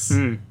into this.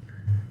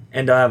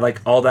 And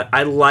like all that.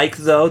 I like,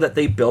 though, that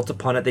they built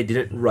upon it. They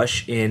didn't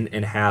rush in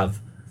and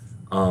have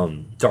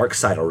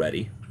Darkseid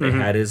already. They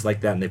had his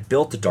like that, and they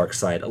built the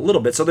Darkseid a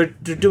little bit. So they're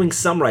doing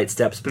some right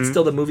steps, but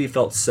still the movie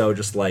felt so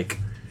just like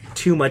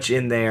too much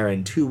in there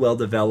and too well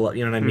developed.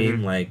 You know what I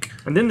mean? Like,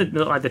 and then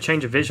the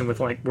change of vision with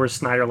like where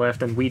Snyder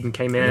left and Whedon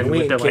came in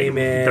with the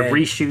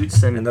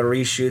reshoots and the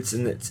reshoots,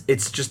 and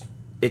it's just,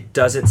 it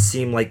doesn't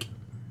seem like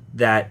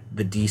that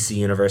the DC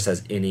universe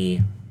has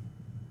any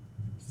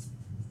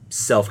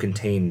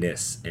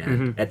self-containedness,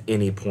 and at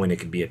any point it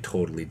could be a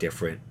totally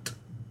different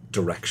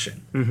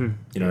direction.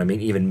 You know what I mean?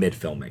 Even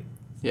mid-filming.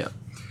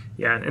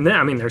 Yeah, and then,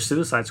 I mean, there's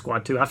Suicide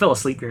Squad, too. I fell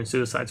asleep during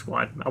Suicide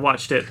Squad. I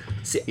watched it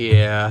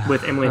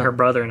with Emily and her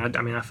brother, and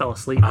I fell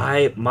asleep.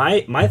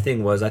 My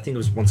thing was, I think it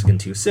was, once again,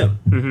 too soon.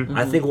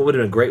 I think what would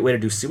have been a great way to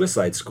do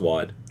Suicide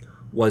Squad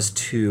was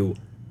to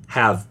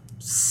have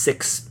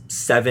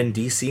 6-7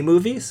 DC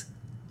movies,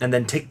 and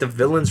then take the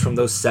villains from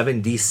those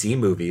 7 DC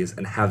movies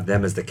and have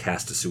them as the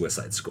cast of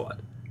Suicide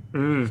Squad. You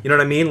know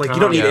what I mean? Like,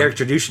 you don't need Eric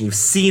Traducian. You've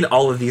seen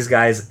all of these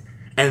guys,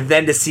 and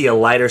then to see a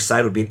lighter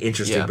side would be an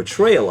interesting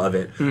portrayal of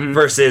it,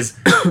 versus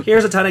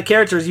here's a ton of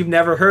characters you've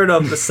never heard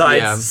of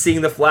besides seeing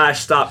the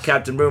Flash stop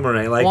Captain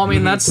Boomerang. Like, well, I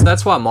mean,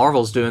 that's why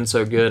Marvel's doing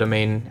so good. I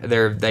mean,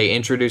 they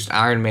introduced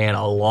Iron Man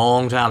a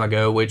long time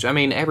ago, which, I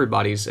mean,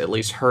 everybody's at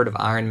least heard of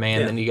Iron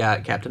Man. Then you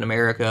got Captain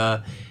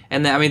America,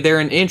 and I mean, they're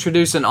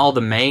introducing all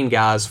the main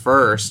guys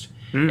first.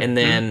 And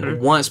then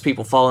once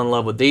people fall in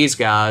love with these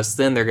guys,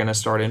 then they're going to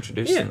start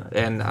introducing them.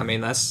 And I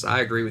mean, I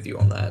agree with you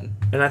on that.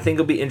 And I think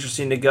it'll be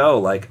interesting to go.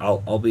 Like,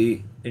 I'll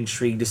be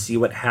intrigued to see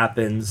what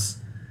happens,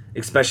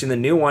 especially in the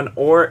new one.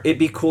 Or it'd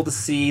be cool to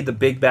see the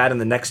big bad in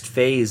the next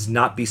phase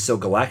not be so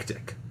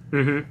galactic.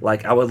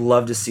 Like, I would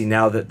love to see,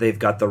 now that they've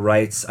got the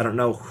rights, I don't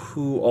know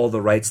who all the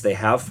rights they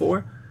have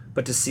for,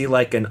 but to see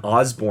like an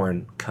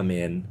Osborn come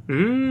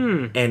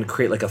in and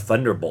create like a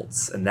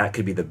Thunderbolts, and that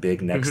could be the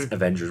big next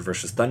Avengers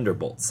versus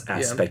Thunderbolts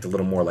aspect, a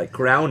little more like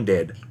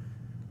grounded.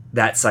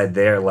 That side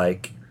there,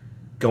 like,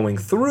 going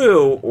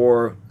through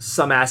or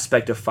some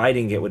aspect of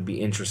fighting it would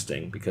be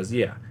interesting, because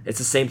it's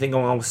the same thing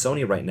going on with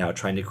Sony right now,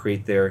 trying to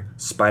create their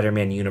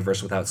Spider-Man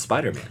universe without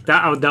Spider-Man.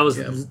 That was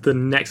the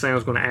next thing I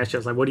was going to ask you. I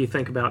was like, what do you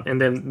think about, and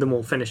then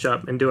we'll finish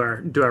up and do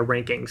our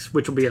rankings,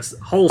 which will be a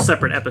whole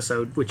separate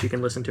episode which you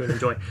can listen to and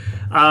enjoy.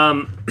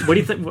 What do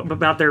you think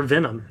about their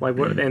Venom, like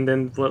what, and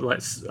then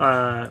let's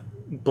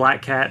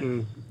Black Cat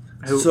and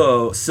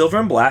so Silver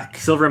and Black,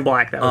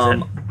 that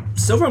was it.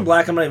 Silver and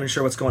Black, I'm not even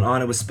sure what's going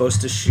on. It was supposed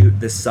to shoot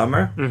this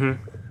summer.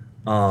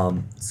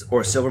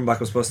 Or Silver and Black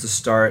was supposed to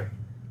start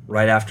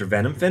right after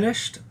Venom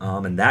finished.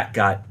 And that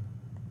got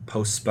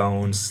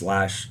postponed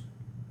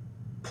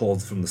 /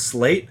 pulled from the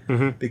slate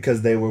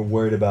because they were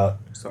worried about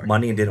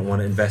money and didn't want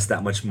to invest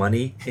that much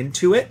money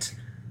into it.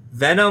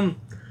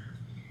 Venom,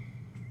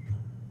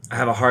 I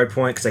have a hard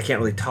point because I can't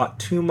really talk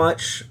too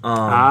much. But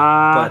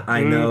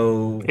I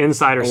know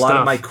insider a lot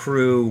of my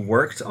crew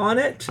worked on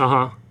it.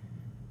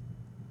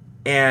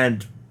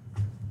 And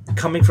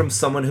coming from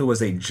someone who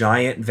was a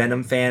giant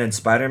Venom fan and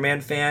Spider-Man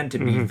fan to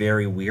be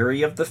very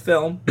weary of the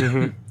film,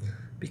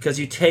 because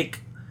you take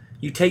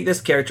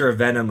this character of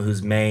Venom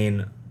whose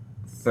main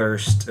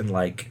thirst and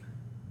like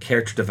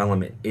character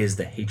development is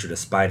the hatred of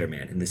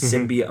Spider-Man, and the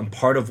symbiote, and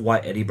part of why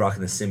Eddie Brock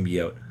and the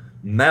symbiote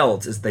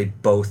melt is they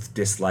both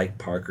dislike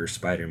Parker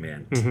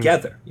Spider-Man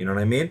together. You know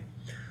what I mean?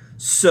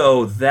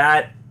 So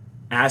that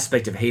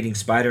aspect of hating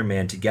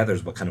Spider-Man together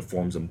is what kind of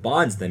forms and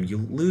bonds them. You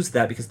lose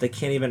that because they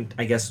can't even,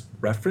 I guess,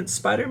 reference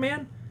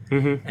Spider-Man,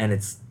 and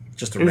it's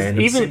just a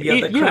random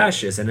symbiote that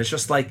crashes, and it's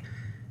just like,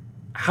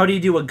 how do you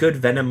do a good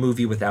Venom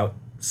movie without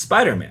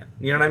Spider-Man?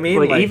 You know what I mean?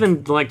 Like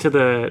even like to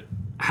the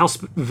how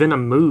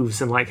Venom moves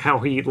and like how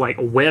he like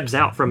webs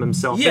out from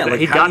himself. Yeah,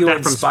 like he how got you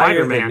that from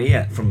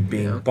Spider-Man. From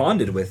being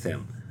bonded with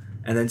him,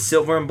 and then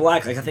Silver and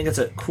Black. Like I think it's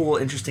a cool,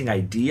 interesting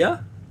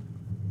idea.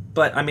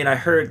 But, I mean, I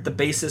heard the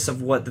basis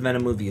of what the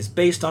Venom movie is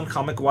based on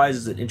comic-wise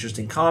is an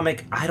interesting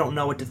comic. I don't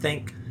know what to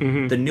think.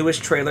 The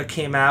newest trailer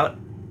came out,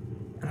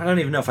 and I don't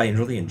even know if I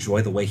really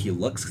enjoy the way he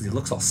looks, because he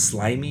looks all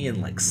slimy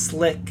and, like,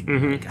 slick.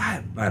 Like,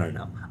 I don't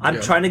know. I'm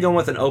trying to go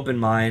with an open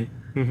mind,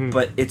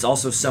 but it's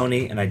also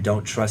Sony, and I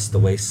don't trust the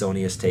way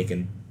Sony has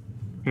taken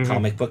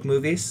comic book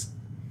movies.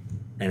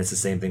 And it's the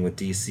same thing with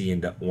DC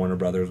and Warner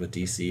Brothers with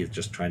DC, is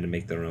just trying to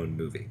make their own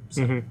movie.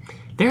 So.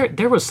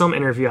 There was some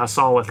interview I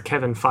saw with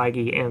Kevin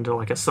Feige and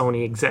like a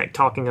Sony exec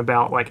talking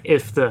about like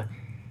if the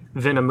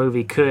Venom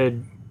movie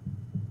could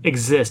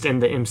exist in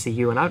the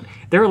MCU, and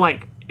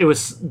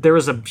there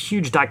was a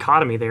huge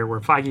dichotomy there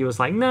where Feige was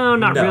like, no,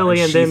 not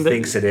really, and then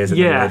thinks it is,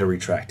 and then later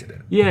retracted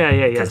it.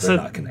 Yeah.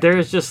 So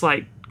there's just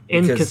like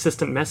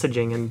inconsistent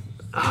messaging, and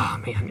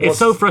oh man, it's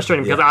so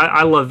frustrating because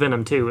I love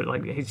Venom too.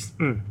 Like he's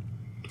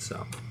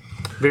so.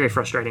 Very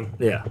frustrating.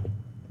 Yeah.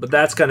 But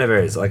that's kind of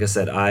varies. Like I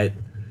said,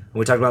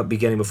 we talked about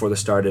beginning before this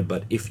started,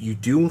 but if you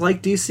do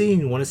like DC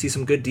and you want to see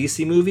some good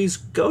DC movies,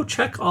 go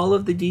check all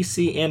of the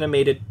DC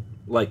animated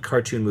like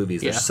cartoon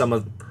movies. There's some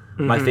of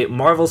my favorite.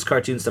 Marvel's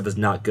cartoon stuff is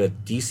not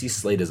good. DC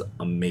Slate is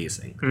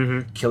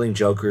amazing. Killing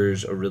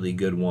Joker's a really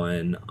good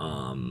one.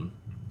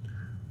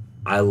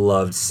 I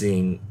loved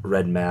seeing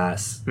Red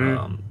Mask.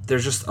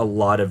 There's just a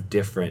lot of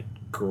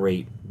different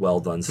great,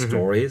 well done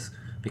stories,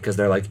 because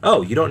they're like,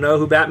 oh, you don't know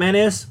who Batman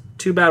is?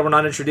 Too bad we're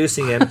not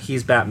introducing him.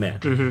 He's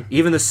Batman.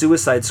 Even the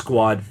Suicide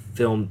Squad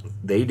film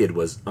they did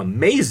was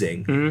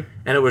amazing.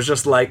 And it was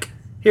just like,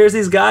 here's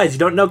these guys. You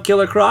don't know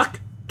Killer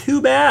Croc?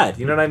 Too bad.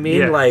 You know what I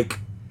mean? Yeah. Like,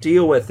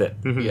 deal with it.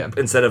 Yeah.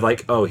 Instead of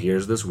like, oh,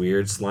 here's this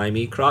weird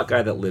slimy croc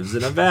guy that lives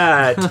in a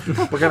vat.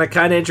 We're going to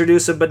kind of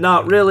introduce him, but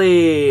not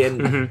really.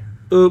 And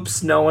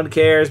oops, no one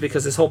cares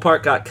because this whole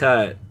part got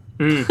cut.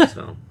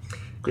 So.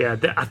 Yeah,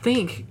 I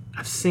think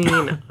I've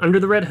seen Under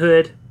the Red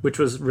Hood, which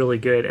was really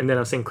good, and then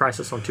I've seen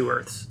Crisis on Two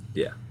Earths.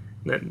 Yeah.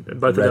 Both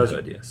Red of those.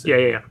 Hood, yes.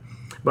 Yeah.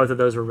 Both of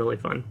those were really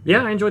fun.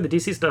 Yeah, I enjoyed the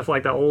DC stuff,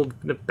 like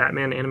the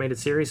Batman animated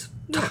series.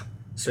 Their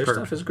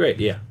stuff is great,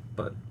 yeah.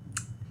 But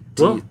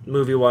Well,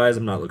 movie-wise,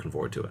 I'm not looking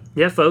forward to it.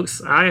 Yeah,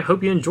 folks, I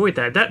hope you enjoyed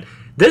that.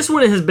 This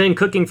one has been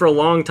cooking for a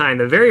long time.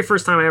 The very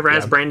first time I ever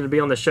asked Brandon to be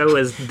on the show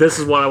this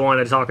is what I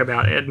wanted to talk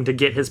about and to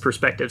get his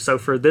perspective. So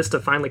for this to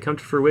finally come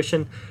to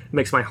fruition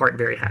makes my heart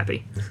very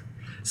happy.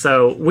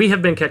 So we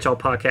have been Catch All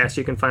Podcast.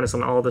 You can find us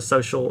on all the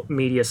social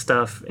media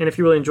stuff. And if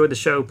you really enjoyed the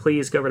show,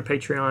 please go over to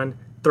Patreon,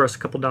 throw us a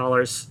couple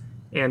dollars,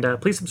 and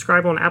please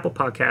subscribe on Apple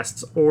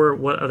Podcasts or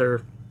what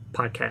other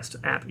podcast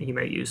app you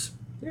may use.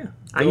 Yeah.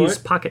 I use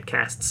Pocket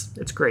Casts.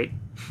 It's great.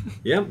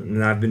 Yep,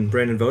 and I've been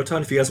Brandon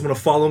Votan. If you guys want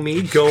to follow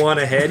me, go on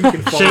ahead. You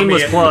can follow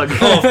Shameless me plug.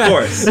 Oh, of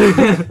course.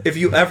 If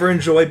you ever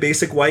enjoy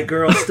basic white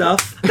girl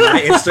stuff,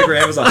 my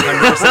Instagram is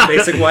 100%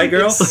 basic white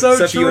girl. So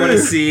if you want to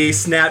true. see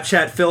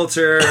Snapchat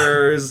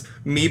filters,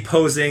 me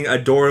posing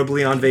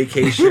adorably on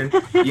vacation,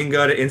 you can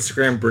go to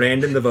Instagram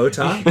Brandon the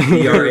Votan,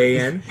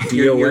 BRANDON.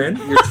 Your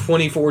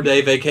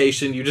 24-day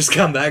vacation you just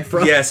come back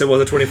from. Yes, it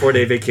was a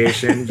 24-day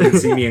vacation. You can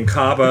see me in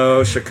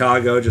Cabo,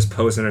 Chicago, just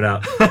posing it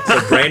out.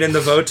 So Brandon the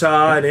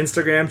Votan on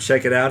Instagram,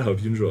 check it out.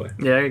 Hope you enjoy.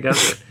 Yeah, there you go.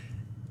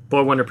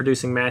 Boy Wonder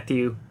producing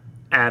Matthew,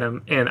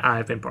 Adam, and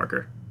I've been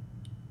Parker.